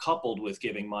volunteer coupled with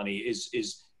giving money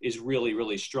is really,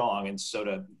 really strong. And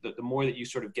so the more that you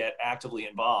sort of get actively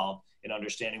involved in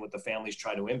understanding what the families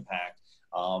try to impact,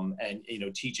 and, you know,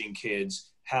 teaching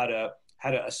kids how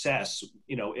to assess,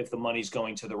 you know, if the money's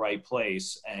going to the right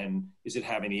place and is it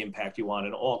having the impact you want,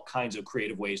 and all kinds of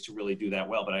creative ways to really do that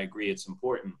well. But I agree, it's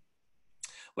important.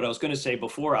 What I was going to say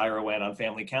before Ira went on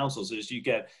family councils is you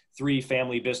get 3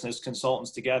 family business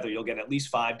consultants together, you'll get at least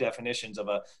 5 definitions of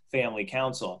a family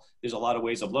council. There's a lot of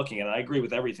ways of looking at it. I agree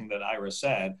with everything that Ira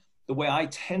said. The way I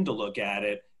tend to look at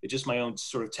it, it's just my own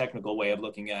sort of technical way of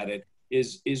looking at it,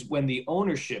 is when the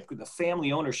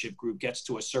family ownership group gets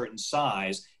to a certain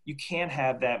size, you can't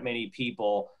have that many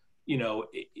people, you know,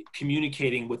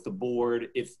 communicating with the board,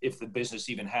 if the business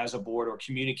even has a board, or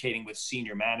communicating with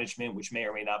senior management, which may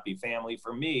or may not be family.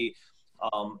 For me,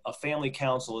 a family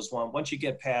council is once you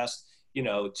get past, you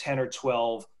know, 10 or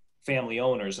 12 family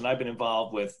owners, and I've been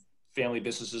involved with family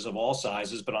businesses of all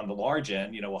sizes, but on the large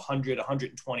end, you know, 100,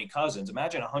 120 cousins.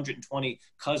 Imagine 120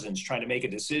 cousins trying to make a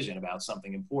decision about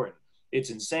something important. It's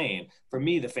insane. For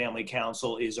me, the family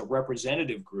council is a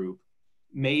representative group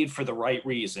made for the right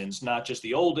reasons, not just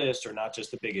the oldest or not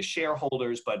just the biggest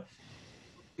shareholders, but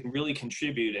can really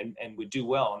contribute and would do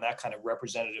well on that kind of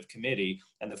representative committee.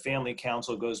 And the family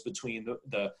council goes between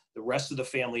the rest of the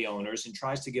family owners and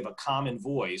tries to give a common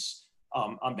voice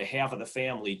on behalf of the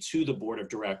family to the board of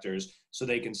directors, so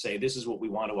they can say, this is what we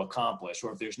want to accomplish.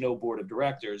 Or if there's no board of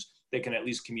directors, they can at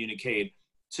least communicate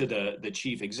to the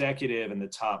chief executive and the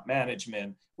top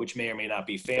management, which may or may not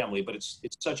be family, but it's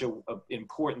such an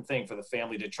important thing for the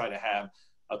family to try to have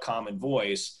a common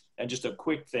voice. And just a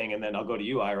quick thing, and then I'll go to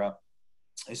you, Ira.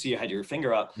 I see you had your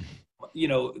finger up. You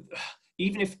know,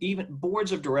 even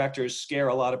boards of directors scare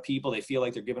a lot of people. They feel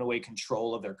like they're giving away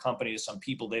control of their company to some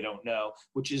people they don't know,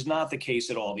 which is not the case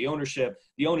at all. The owners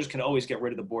can always get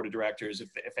rid of the board of directors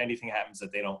if anything happens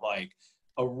that they don't like.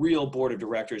 A real board of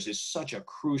directors is such a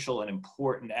crucial and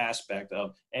important aspect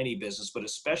of any business, but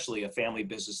especially a family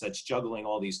business that's juggling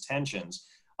all these tensions.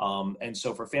 And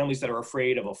so for families that are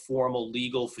afraid of a formal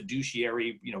legal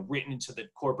fiduciary, written into the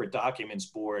corporate documents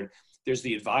board, there's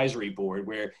the advisory board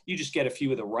where you just get a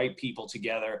few of the right people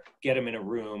together, get them in a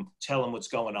room, tell them what's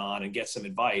going on, and get some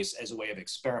advice as a way of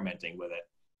experimenting with it.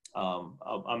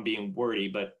 I'm being wordy,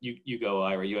 but you go,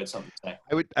 Ira. You had something to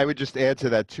say. I would just add to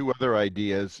that two other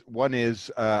ideas. One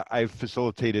is I've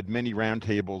facilitated many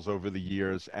roundtables over the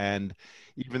years, and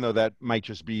even though that might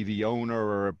just be the owner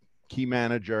or a key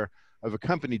manager of a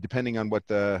company, depending on what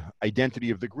the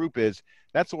identity of the group is,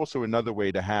 that's also another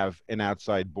way to have an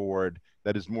outside board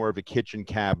that is more of a kitchen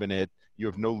cabinet. You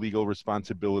have no legal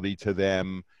responsibility to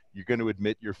them. You're going to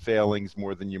admit your failings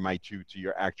more than you might to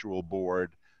your actual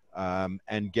board,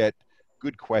 and get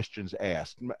good questions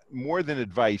asked. More than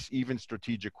advice, even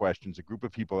strategic questions, a group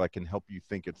of people that can help you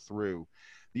think it through.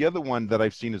 The other one that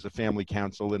I've seen as a family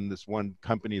counsel in this one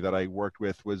company that I worked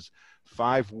with was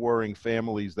 5 warring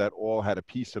families that all had a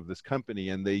piece of this company,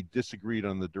 and they disagreed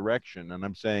on the direction. And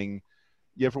I'm saying,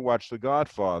 you ever watch The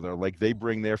Godfather? Like, they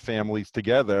bring their families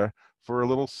together for a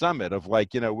little summit of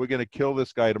like, we're going to kill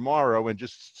this guy tomorrow, and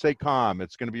just stay calm.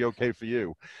 It's going to be okay for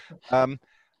you.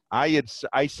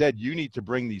 I said, you need to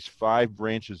bring these 5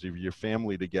 branches of your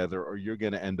family together, or you're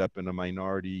going to end up in a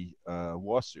minority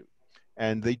lawsuit.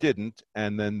 And they didn't,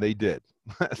 and then they did.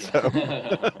 So.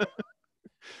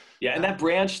 Yeah, and that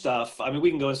branch stuff, I mean,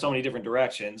 we can go in so many different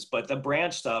directions, but the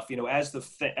branch stuff,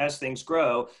 as things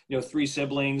grow, 3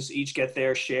 siblings each get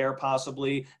their share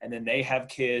possibly, and then they have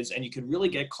kids, and you can really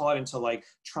get caught into like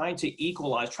trying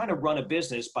to run a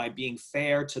business by being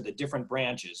fair to the different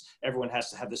branches. Everyone has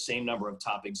to have the same number of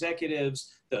top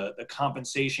executives. The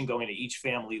compensation going to each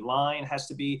family line has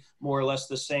to be more or less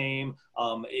the same.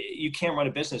 You can't run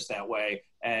a business that way,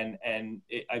 and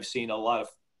I've seen a lot of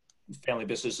family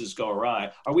businesses go awry.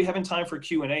 Are we having time for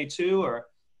Q&A too, or?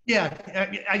 Yeah,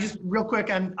 I just real quick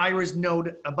on Ira's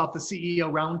note about the CEO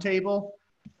roundtable.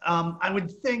 I would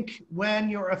think when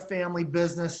you're a family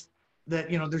business that,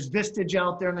 there's Vistage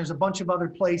out there and there's a bunch of other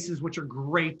places which are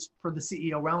great for the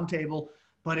CEO roundtable,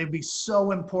 but it'd be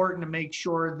so important to make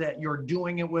sure that you're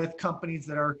doing it with companies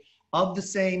that are of the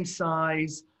same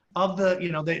size, of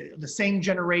the same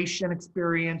generation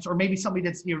experience, or maybe somebody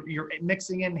that's you're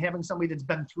mixing in, having somebody that's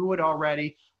been through it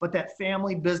already, but that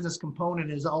family business component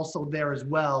is also there as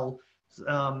well.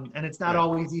 And it's not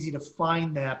always easy to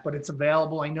find that, but it's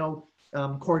available. I know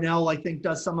Cornell, I think,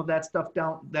 does some of that stuff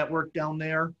that work down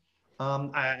there.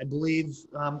 I believe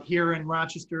here in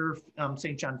Rochester,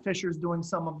 St. John Fisher's doing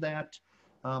some of that.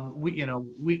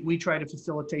 We try to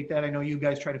facilitate that. I know you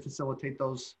guys try to facilitate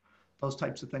those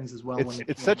types of things as well.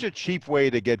 It's such a cheap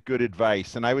way to get good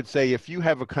advice. And I would say if you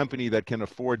have a company that can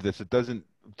afford this, it doesn't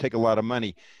take a lot of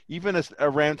money. Even a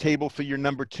round table for your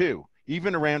number 2,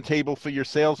 even a round table for your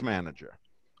sales manager.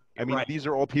 I mean, These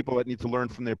are all people that need to learn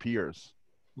from their peers.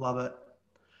 Love it.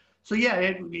 So yeah,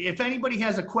 if anybody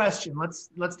has a question, let's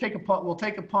take a pause. We'll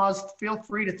take a pause. Feel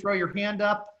free to throw your hand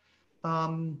up.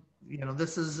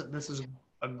 This is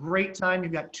a great time.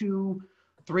 You've got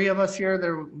 3 of us here.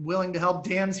 They're willing to help.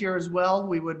 Dan's here as well.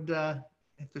 We would,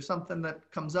 if there's something that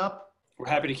comes up. We're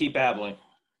happy to keep babbling.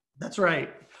 That's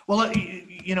right. Well,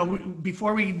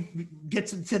 before we get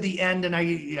to the end and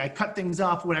I cut things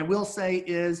off, what I will say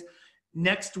is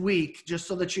next week, just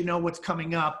so that you know what's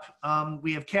coming up,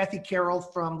 we have Kathy Carroll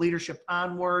from Leadership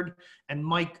Onward and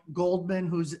Mike Goldman,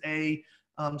 who's a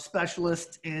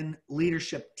specialist in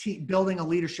building a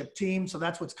leadership team. So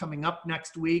that's what's coming up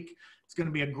next week. It's going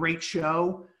to be a great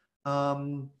show.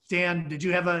 Dan, did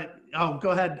you have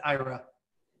go ahead, Ira.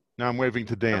 No, I'm waving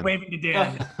to Dan. I'm waving to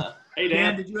Dan. Hey,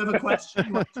 Dan. Did you have a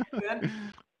question?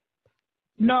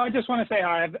 No, I just want to say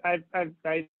hi. I've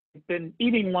been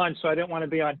eating lunch, so I didn't want to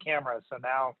be on camera. So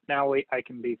now I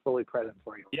can be fully present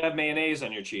for you. You have mayonnaise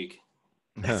on your cheek.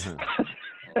 Have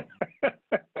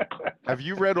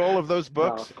you read all of those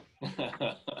books?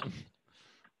 No.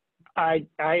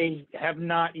 I have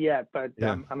not yet, but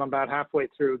I'm about halfway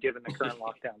through given the current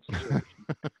lockdown situation.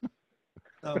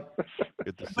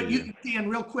 But Dan,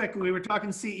 real quick, we were talking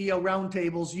CEO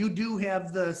roundtables. You do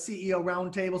have the CEO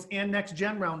roundtables and Next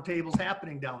Gen roundtables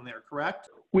happening down there, correct?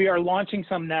 We are launching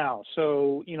some now.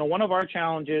 So, one of our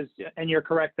challenges, and you're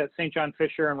correct that St. John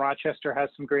Fisher and Rochester has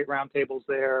some great roundtables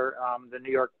there. The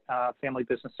New York Family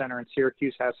Business Center in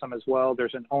Syracuse has some as well.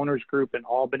 There's an owners group in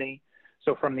Albany.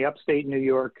 So from the upstate New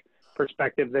York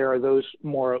perspective, there are those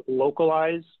more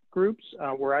localized groups.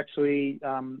 We're actually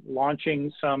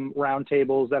launching some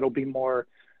roundtables that'll be more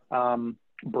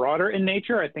broader in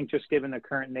nature. I think just given the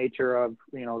current nature of,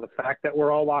 the fact that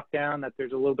we're all locked down, that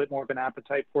there's a little bit more of an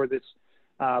appetite for this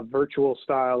virtual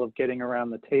style of getting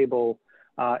around the table.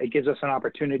 It gives us an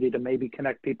opportunity to maybe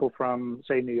connect people from,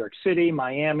 say, New York City,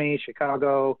 Miami,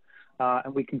 Chicago,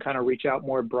 and we can kind of reach out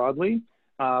more broadly.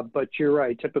 But you're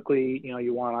right. Typically,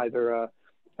 you want either a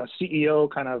CEO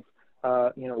kind of,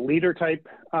 leader type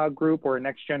group, or a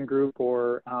next gen group,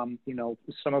 or,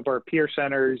 some of our peer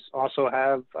centers also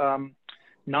have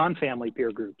non-family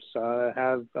peer groups,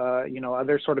 have,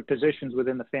 other sort of positions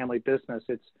within the family business.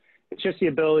 It's just the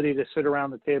ability to sit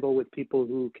around the table with people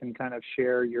who can kind of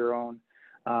share your own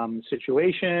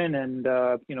situation, and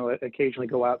occasionally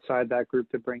go outside that group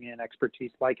to bring in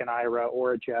expertise like an Ira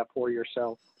or a Jeff or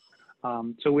yourself.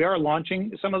 So we are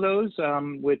launching some of those,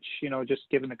 which, just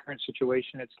given the current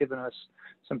situation, it's given us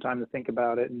some time to think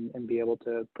about it and be able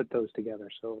to put those together.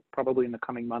 So probably in the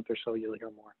coming month or so, you'll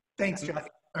hear more. Thanks, Jeff.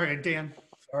 All right, Dan.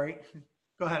 Sorry.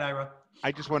 Go ahead, Ira.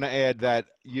 I just want to add that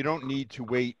you don't need to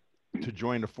wait to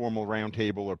join a formal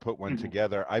roundtable or put one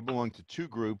together. I belong to two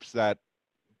groups that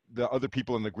the other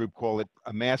people in the group call it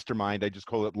a mastermind. I just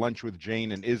call it Lunch with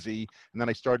Jane and Izzy. And then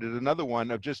I started another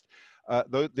one of just,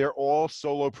 they're all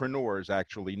solopreneurs,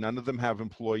 actually. None of them have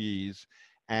employees.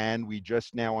 And we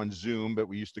just now on Zoom, but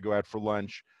we used to go out for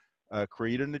lunch,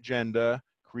 create an agenda,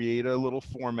 create a little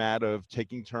format of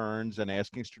taking turns and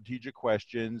asking strategic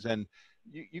questions. And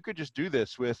you could just do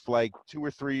this with like 2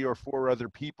 or 3 or 4 other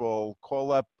people.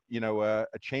 Call up, a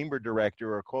chamber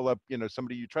director, or call up,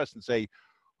 somebody you trust, and say,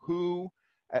 who,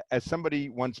 as somebody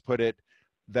once put it,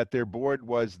 that their board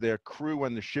was their crew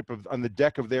on the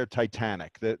deck of their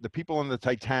Titanic. The people on the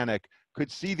Titanic could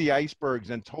see the icebergs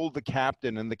and told the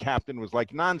captain, and the captain was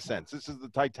like, nonsense, this is the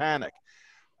Titanic.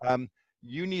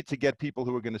 You need to get people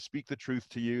who are going to speak the truth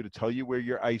to you, to tell you where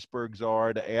your icebergs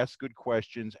are, to ask good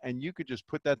questions, and you could just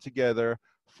put that together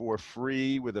for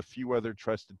free with a few other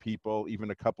trusted people, even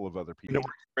a couple of other people. It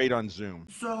works great on Zoom.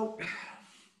 So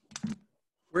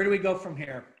where do we go from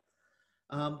here?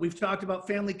 We've talked about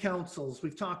family councils.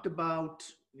 We've talked about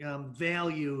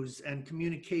values and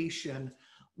communication.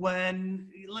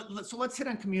 So let's hit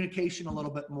on communication a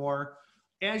little bit more.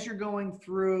 As you're going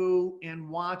through and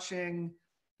watching,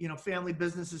 family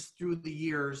businesses through the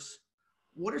years,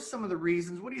 what are some of the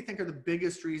reasons? What do you think are the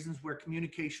biggest reasons where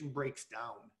communication breaks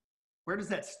down? Where does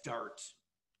that start?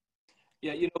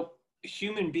 Yeah,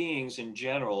 human beings in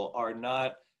general are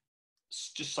not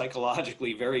just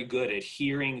psychologically very good at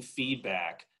hearing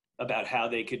feedback about how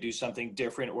they could do something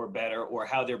different or better, or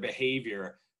how their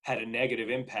behavior had a negative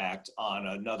impact on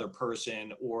another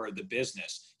person or the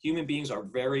business. Human beings are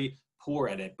very poor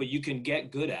at it, but you can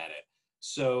get good at it.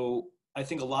 So I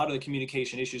think a lot of the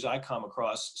communication issues I come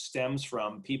across stems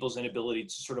from people's inability to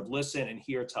sort of listen and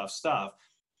hear tough stuff.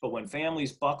 But when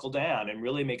families buckle down and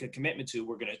really make a commitment to,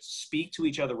 we're going to speak to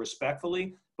each other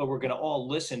respectfully, but we're going to all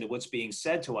listen to what's being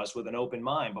said to us with an open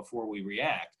mind before we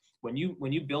react. When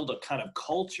you build a kind of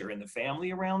culture in the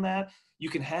family around that, you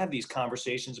can have these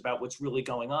conversations about what's really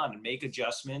going on and make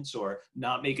adjustments or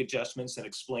not make adjustments and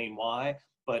explain why.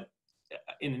 But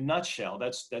in a nutshell,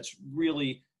 that's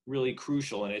really, really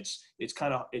crucial. And it's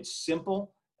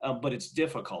simple, but it's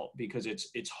difficult because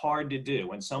it's hard to do.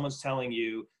 When someone's telling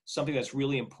you something that's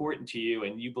really important to you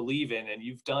and you believe in and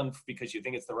you've done because you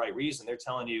think it's the right reason, they're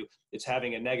telling you it's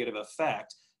having a negative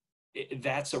effect,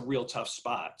 that's a real tough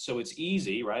spot. So it's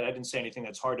easy, right? I didn't say anything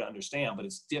that's hard to understand, but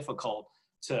it's difficult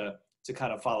to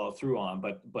kind of follow through on,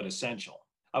 but essential.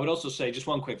 I would also say, just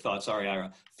one quick thought, sorry,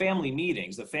 Ira, family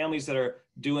meetings, the families that are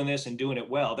doing this and doing it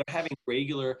well, they're having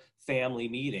regular family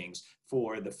meetings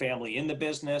for the family in the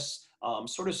business,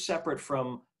 sort of separate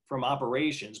from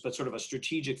operations, but sort of a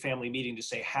strategic family meeting to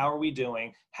say, how are we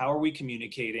doing? How are we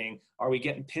communicating? Are we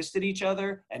getting pissed at each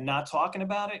other and not talking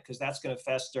about it? Because that's going to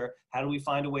fester. How do we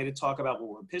find a way to talk about what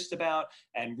we're pissed about?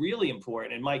 And really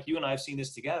important, and Mike, you and I have seen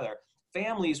this together,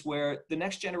 families where the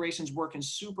next generation's working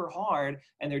super hard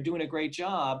and they're doing a great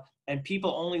job, and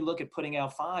people only look at putting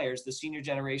out fires. The senior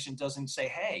generation doesn't say,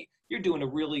 hey, you're doing a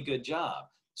really good job.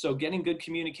 So getting good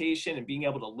communication and being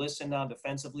able to listen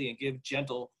non-defensively and give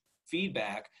gentle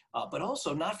feedback, but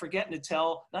also not forgetting to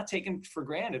tell, not taking for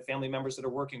granted family members that are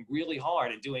working really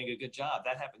hard and doing a good job.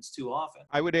 That happens too often.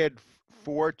 I would add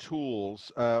 4 tools.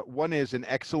 One is an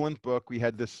excellent book. We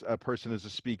had this person as a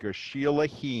speaker, Sheila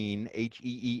Heen,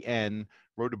 Heen,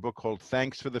 wrote a book called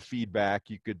Thanks for the Feedback.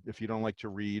 You could, if you don't like to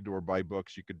read or buy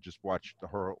books, you could just watch the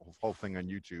whole thing on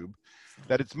YouTube.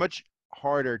 That it's much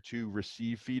harder to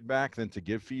receive feedback than to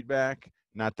give feedback.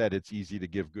 Not that it's easy to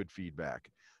give good feedback.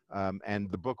 And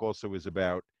the book also is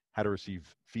about how to receive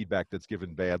feedback that's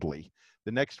given badly.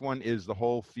 The next one is the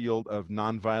whole field of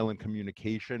nonviolent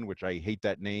communication, which I hate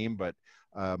that name, but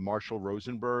Marshall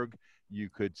Rosenberg you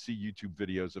could see YouTube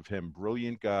videos of him.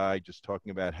 Brilliant guy, just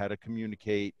talking about how to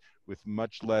communicate with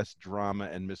much less drama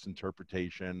and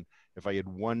misinterpretation. If I had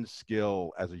one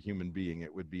skill as a human being,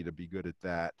 it would be to be good at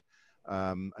that.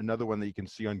 Another one that you can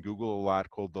see on Google a lot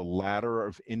called the ladder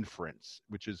of inference,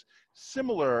 which is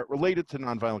similar, related to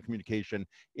nonviolent communication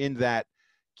in that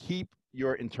keep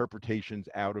your interpretations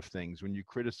out of things. When you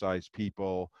criticize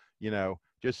people,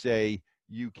 just say,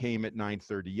 you came at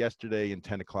 9:30 yesterday and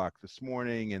 10 o'clock this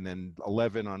morning, and then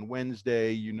 11 on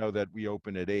Wednesday, that we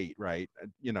open at 8, right?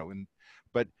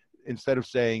 But instead of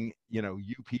saying, you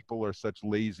people are such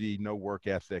lazy, no work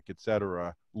ethic,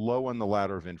 etc., low on the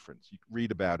ladder of inference. You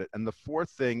read about it. And the fourth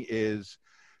thing is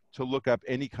to look up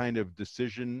any kind of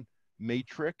decision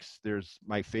matrix. There's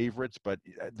my favorites, but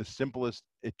the simplest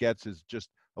it gets is just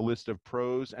a list of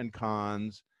pros and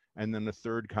cons, and then the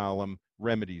third column,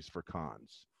 remedies for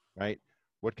cons, right?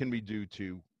 What can we do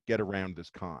to get around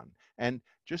this con? And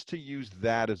just to use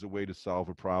that as a way to solve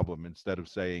a problem instead of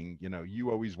saying, you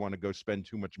always want to go spend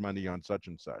too much money on such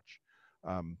and such.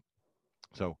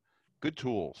 So good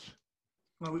tools.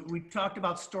 Well, we talked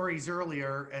about stories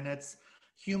earlier, and it's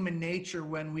human nature.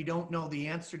 When we don't know the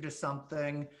answer to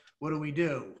something, what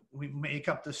do? We make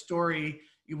up the story.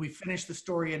 We finish the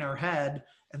story in our head,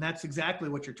 and that's exactly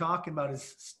what you're talking about.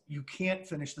 Is you can't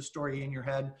finish the story in your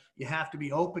head. You have to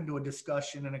be open to a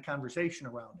discussion and a conversation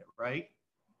around it, right?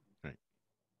 Right.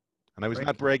 And I was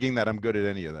not bragging that I'm good at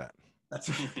any of that. That's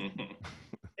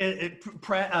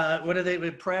what do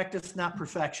they? Practice, not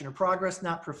perfection, or progress,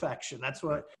 not perfection. That's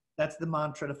the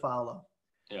mantra to follow.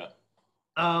 Yeah.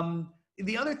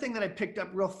 The other thing that I picked up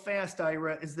real fast,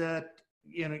 Ira, is that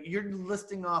you're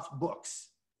listing off books.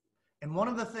 And one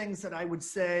of the things that I would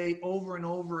say over and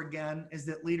over again is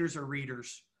that leaders are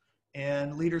readers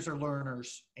and leaders are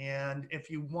learners. And if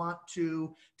you want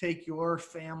to take your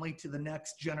family to the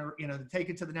next take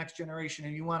it to the next generation,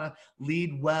 and you want to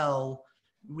lead well,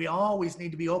 we always need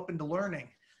to be open to learning.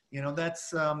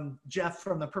 That's Jeff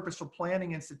from the Purposeful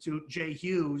Planning Institute, Jay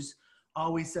Hughes,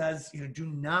 always says, do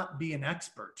not be an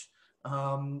expert.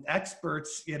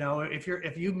 Experts,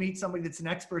 if you meet somebody that's an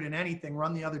expert in anything,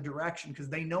 run the other direction, because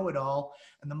they know it all.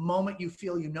 And the moment you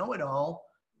feel you know it all,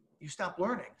 you stop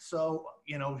learning. So,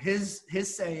 his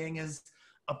saying is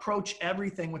approach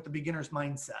everything with the beginner's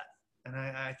mindset. And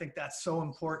I think that's so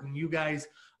important. You guys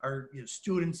are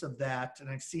students of that. And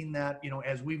I've seen that,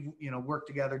 as we've, worked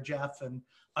together, Jeff and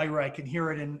Ira, I can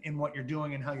hear it in what you're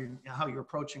doing and how you're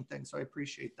approaching things. So I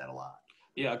appreciate that a lot.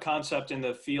 Yeah, a concept in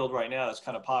the field right now that's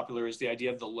kind of popular is the idea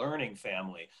of the learning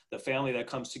family, the family that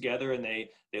comes together and they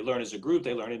learn as a group,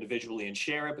 they learn individually and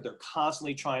share it, but they're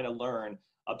constantly trying to learn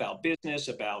about business,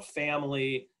 about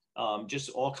family, just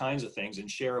all kinds of things,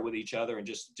 and share it with each other. And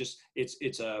just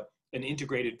it's an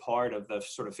integrated part of the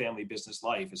sort of family business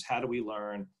life is how do we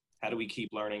learn? How do we keep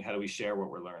learning? How do we share what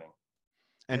we're learning?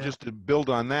 And just to build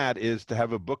on that is to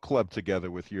have a book club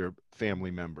together with your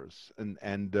family members.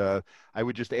 And I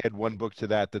would just add one book to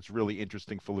that that's really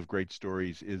interesting, full of great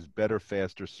stories, is Better,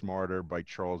 Faster, Smarter by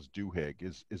Charles Duhigg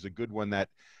is a good one that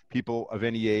people of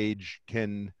any age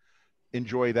can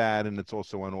enjoy that. And it's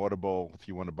also on Audible if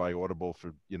you want to buy Audible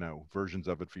for, versions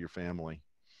of it for your family.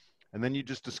 And then you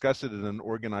just discuss it in an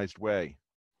organized way.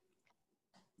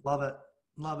 Love it.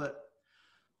 Love it.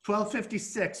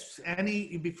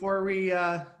 12:56. Before we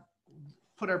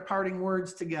put our parting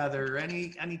words together,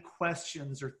 any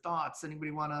questions or thoughts? Anybody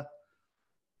want to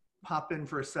pop in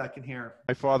for a second here?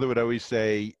 My father would always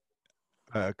say,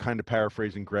 kind of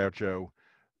paraphrasing Groucho,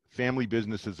 family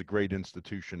business is a great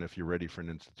institution if you're ready for an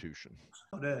institution.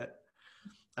 Got it.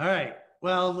 All right.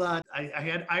 Well, I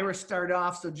had Ira start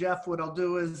off. So Jeff, what I'll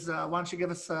do is, why don't you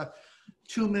give us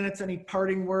 2 minutes, any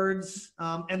parting words,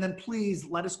 and then please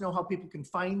let us know how people can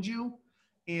find you.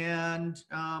 And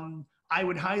I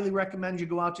would highly recommend you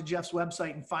go out to Jeff's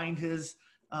website and find his,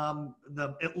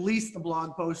 at least the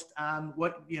blog post on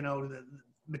what, the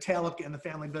Metallica and the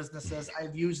family business is.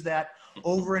 I've used that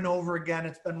over and over again.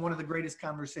 It's been one of the greatest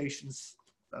conversations.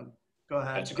 So go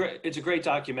ahead. It's a great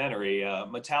documentary.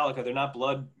 Metallica, they're not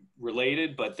blood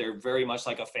related, but they're very much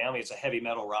like a family. It's a heavy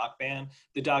metal rock band.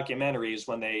 The documentary is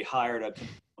when they hired a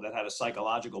that had a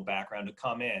psychological background to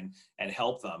come in and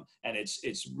help them, and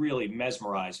it's really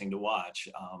mesmerizing to watch,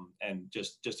 and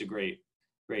just a great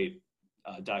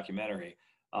documentary.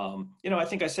 I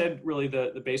think I said really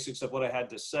the basics of what I had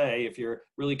to say. If you're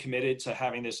really committed to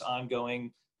having this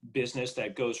ongoing business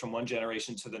that goes from one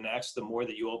generation to the next, the more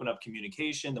that you open up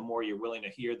communication, the more you're willing to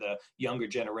hear the younger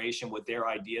generation, what their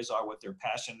ideas are, what they're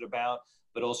passionate about,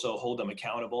 but also hold them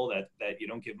accountable, that you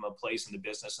don't give them a place in the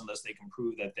business unless they can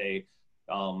prove that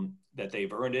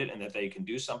they've earned it and that they can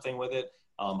do something with it.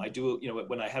 I do,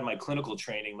 when I had my clinical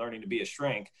training, learning to be a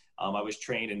shrink, I was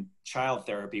trained in child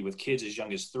therapy with kids as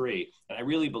young as 3. And I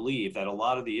really believe that a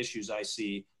lot of the issues I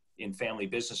see in family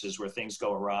businesses where things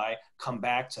go awry come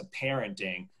back to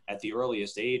parenting at the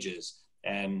earliest ages.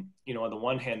 And, on the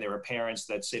one hand, there are parents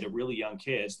that say to really young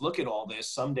kids, look at all this,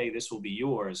 someday this will be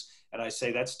yours. And I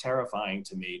say, that's terrifying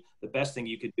to me. The best thing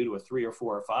you could do to a 3 or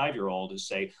 4 or 5-year-old is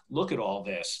say, look at all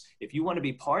this. If you want to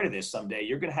be part of this someday,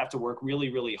 you're going to have to work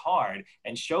really, really hard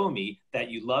and show me that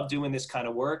you love doing this kind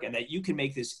of work and that you can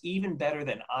make this even better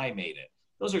than I made it.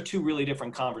 Those are 2 really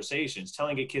different conversations.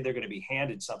 Telling a kid they're going to be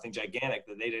handed something gigantic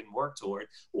that they didn't work toward,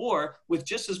 or with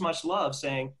just as much love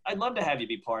saying, I'd love to have you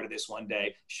be part of this one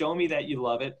day. Show me that you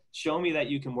love it. Show me that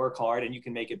you can work hard and you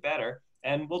can make it better,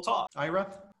 and we'll talk.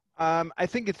 Ira? I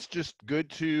think it's just good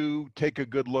to take a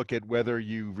good look at whether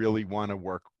you really want to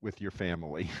work with your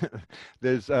family.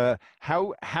 There's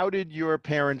how did your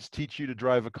parents teach you to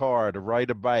drive a car, to ride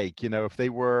a bike? If they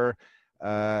were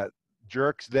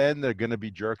jerks then, they're going to be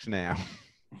jerks now.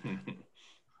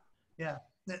 Yeah.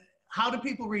 How do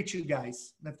people reach you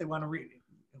guys if they want to reach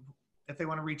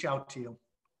out to you?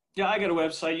 Yeah, I got a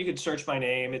website. You can search my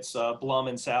name. It's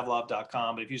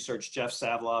blumandsavlov.com. But if you search Jeff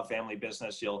Savlov Family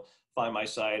Business, you'll find my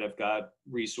site. I've got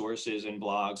resources and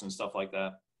blogs and stuff like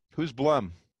that. Who's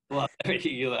Blum? Well,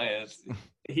 he knows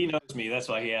me. That's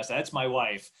why he asked. That's my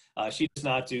wife. She does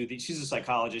not do she's a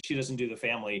psychologist. She doesn't do the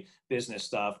family business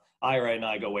stuff. Ira and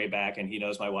I go way back, and he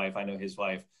knows my wife. I know his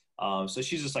wife. So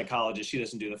she's a psychologist. She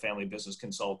doesn't do the family business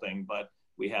consulting, but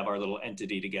we have our little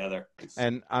entity together.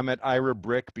 And I'm at Ira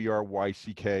Bryck,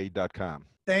 BRYCK.com.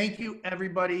 Thank you,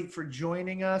 everybody, for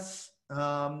joining us.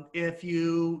 If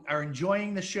you are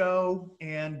enjoying the show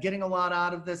and getting a lot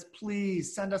out of this,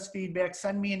 please send us feedback.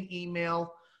 Send me an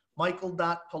email,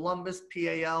 michael.palumbos,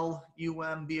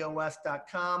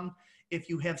 PALUMBOS.com. If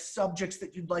you have subjects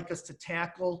that you'd like us to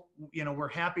tackle, we're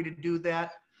happy to do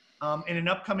that. In an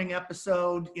upcoming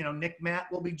episode, Nick Matt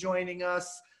will be joining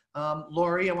us.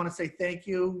 Lori, I want to say thank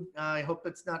you. I hope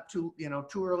it's not too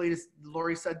early.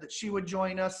 Lori said that she would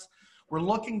join us. We're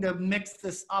looking to mix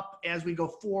this up as we go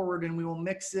forward, and we will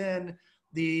mix in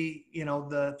the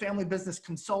family business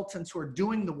consultants who are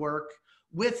doing the work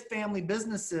with family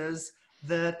businesses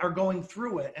that are going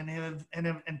through it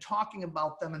and talking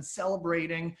about them and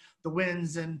celebrating the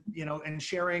wins and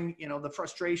sharing the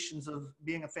frustrations of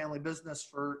being a family business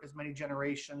for as many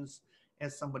generations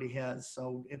as somebody has.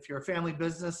 So if you're a family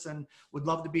business and would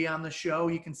love to be on the show,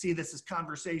 you can see this is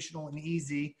conversational and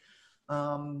easy.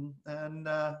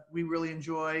 We really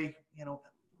enjoy,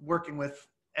 working with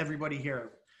everybody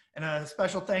here. And a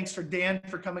special thanks for Dan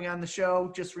for coming on the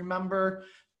show. Just remember,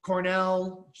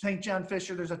 Cornell, St. John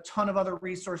Fisher, there's a ton of other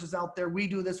resources out there. We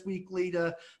do this weekly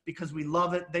because we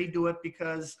love it. They do it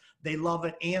because they love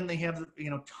it. And they have,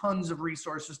 tons of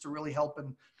resources to really help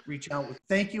and reach out with.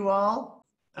 Thank you all.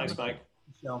 Thanks, Mike.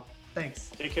 So,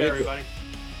 thanks. Take care, everybody.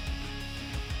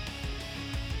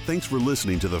 Thanks for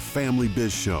listening to the Family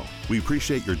Biz Show. We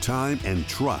appreciate your time and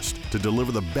trust to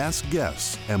deliver the best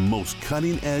guests and most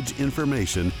cutting-edge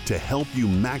information to help you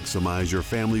maximize your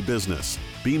family business.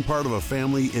 Being part of a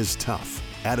family is tough.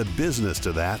 Add a business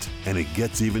to that, and it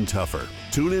gets even tougher.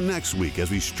 Tune in next week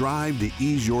as we strive to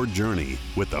ease your journey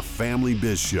with the Family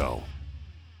Biz Show.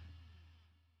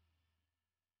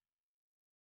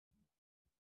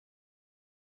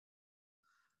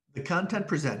 The content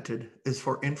presented is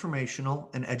for informational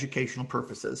and educational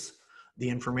purposes. The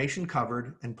information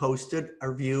covered and posted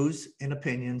are views and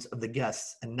opinions of the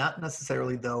guests and not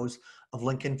necessarily those of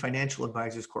Lincoln Financial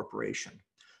Advisors Corporation.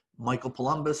 Michael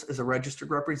Palumbos is a registered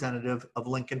representative of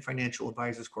Lincoln Financial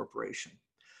Advisors Corporation.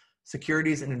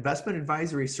 Securities and investment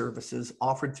advisory services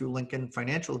offered through Lincoln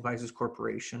Financial Advisors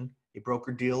Corporation, a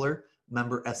broker-dealer,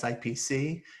 member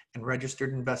SIPC, and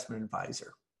registered investment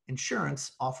advisor.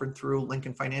 Insurance offered through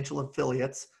Lincoln Financial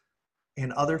affiliates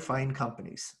and other fine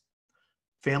companies.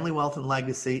 Family Wealth and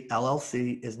Legacy,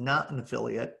 LLC, is not an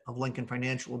affiliate of Lincoln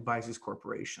Financial Advisors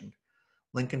Corporation.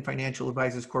 Lincoln Financial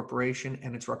Advisors Corporation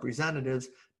and its representatives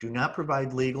do not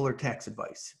provide legal or tax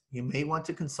advice. You may want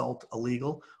to consult a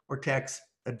legal or tax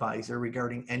advisor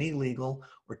regarding any legal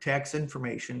or tax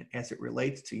information as it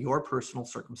relates to your personal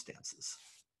circumstances.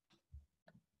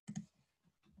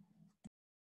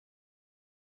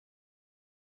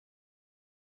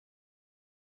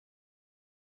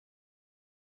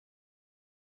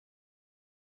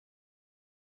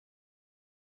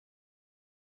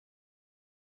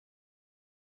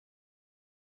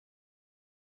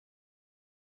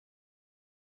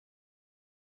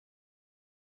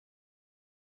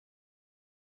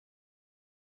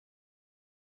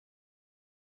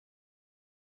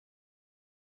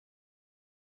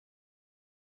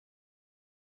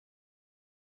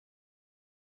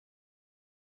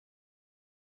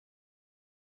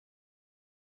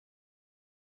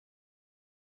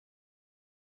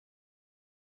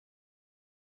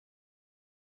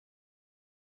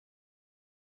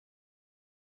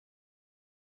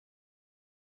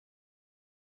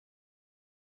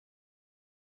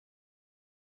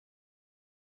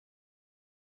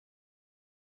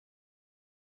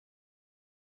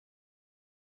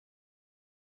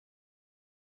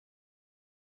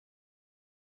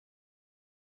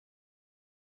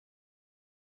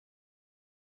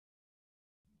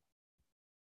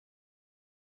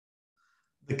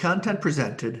 The content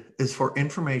presented is for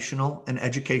informational and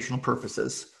educational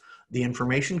purposes. The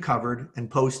information covered and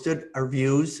posted are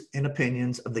views and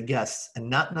opinions of the guests and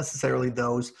not necessarily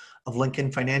those of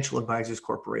Lincoln Financial Advisors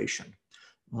Corporation.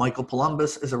 Michael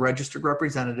Palumbus is a registered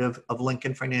representative of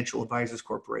Lincoln Financial Advisors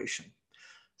Corporation.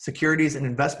 Securities and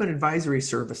investment advisory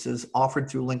services offered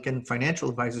through Lincoln Financial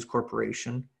Advisors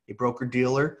Corporation, a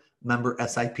broker-dealer, member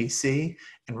SIPC,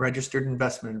 and registered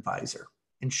investment advisor.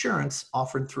 Insurance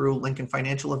offered through Lincoln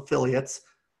Financial affiliates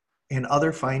and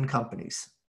other fine companies.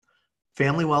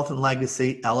 Family Wealth and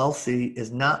Legacy, LLC,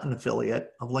 is not an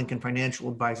affiliate of Lincoln Financial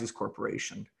Advisors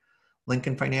Corporation.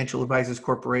 Lincoln Financial Advisors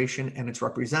Corporation and its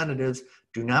representatives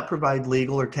do not provide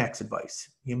legal or tax advice.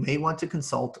 You may want to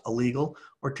consult a legal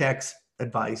or tax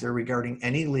advisor regarding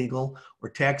any legal or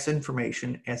tax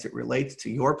information as it relates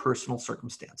to your personal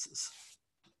circumstances.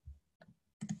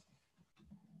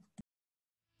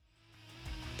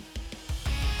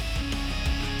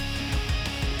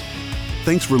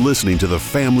 Thanks for listening to the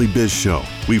Family Biz Show.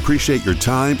 We appreciate your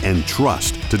time and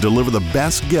trust to deliver the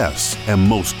best guests and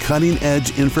most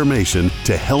cutting-edge information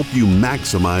to help you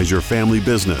maximize your family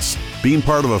business. Being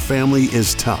part of a family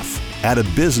is tough. Add a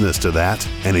business to that,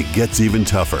 and it gets even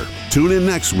tougher. Tune in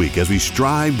next week as we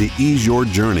strive to ease your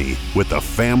journey with the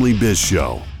Family Biz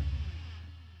Show.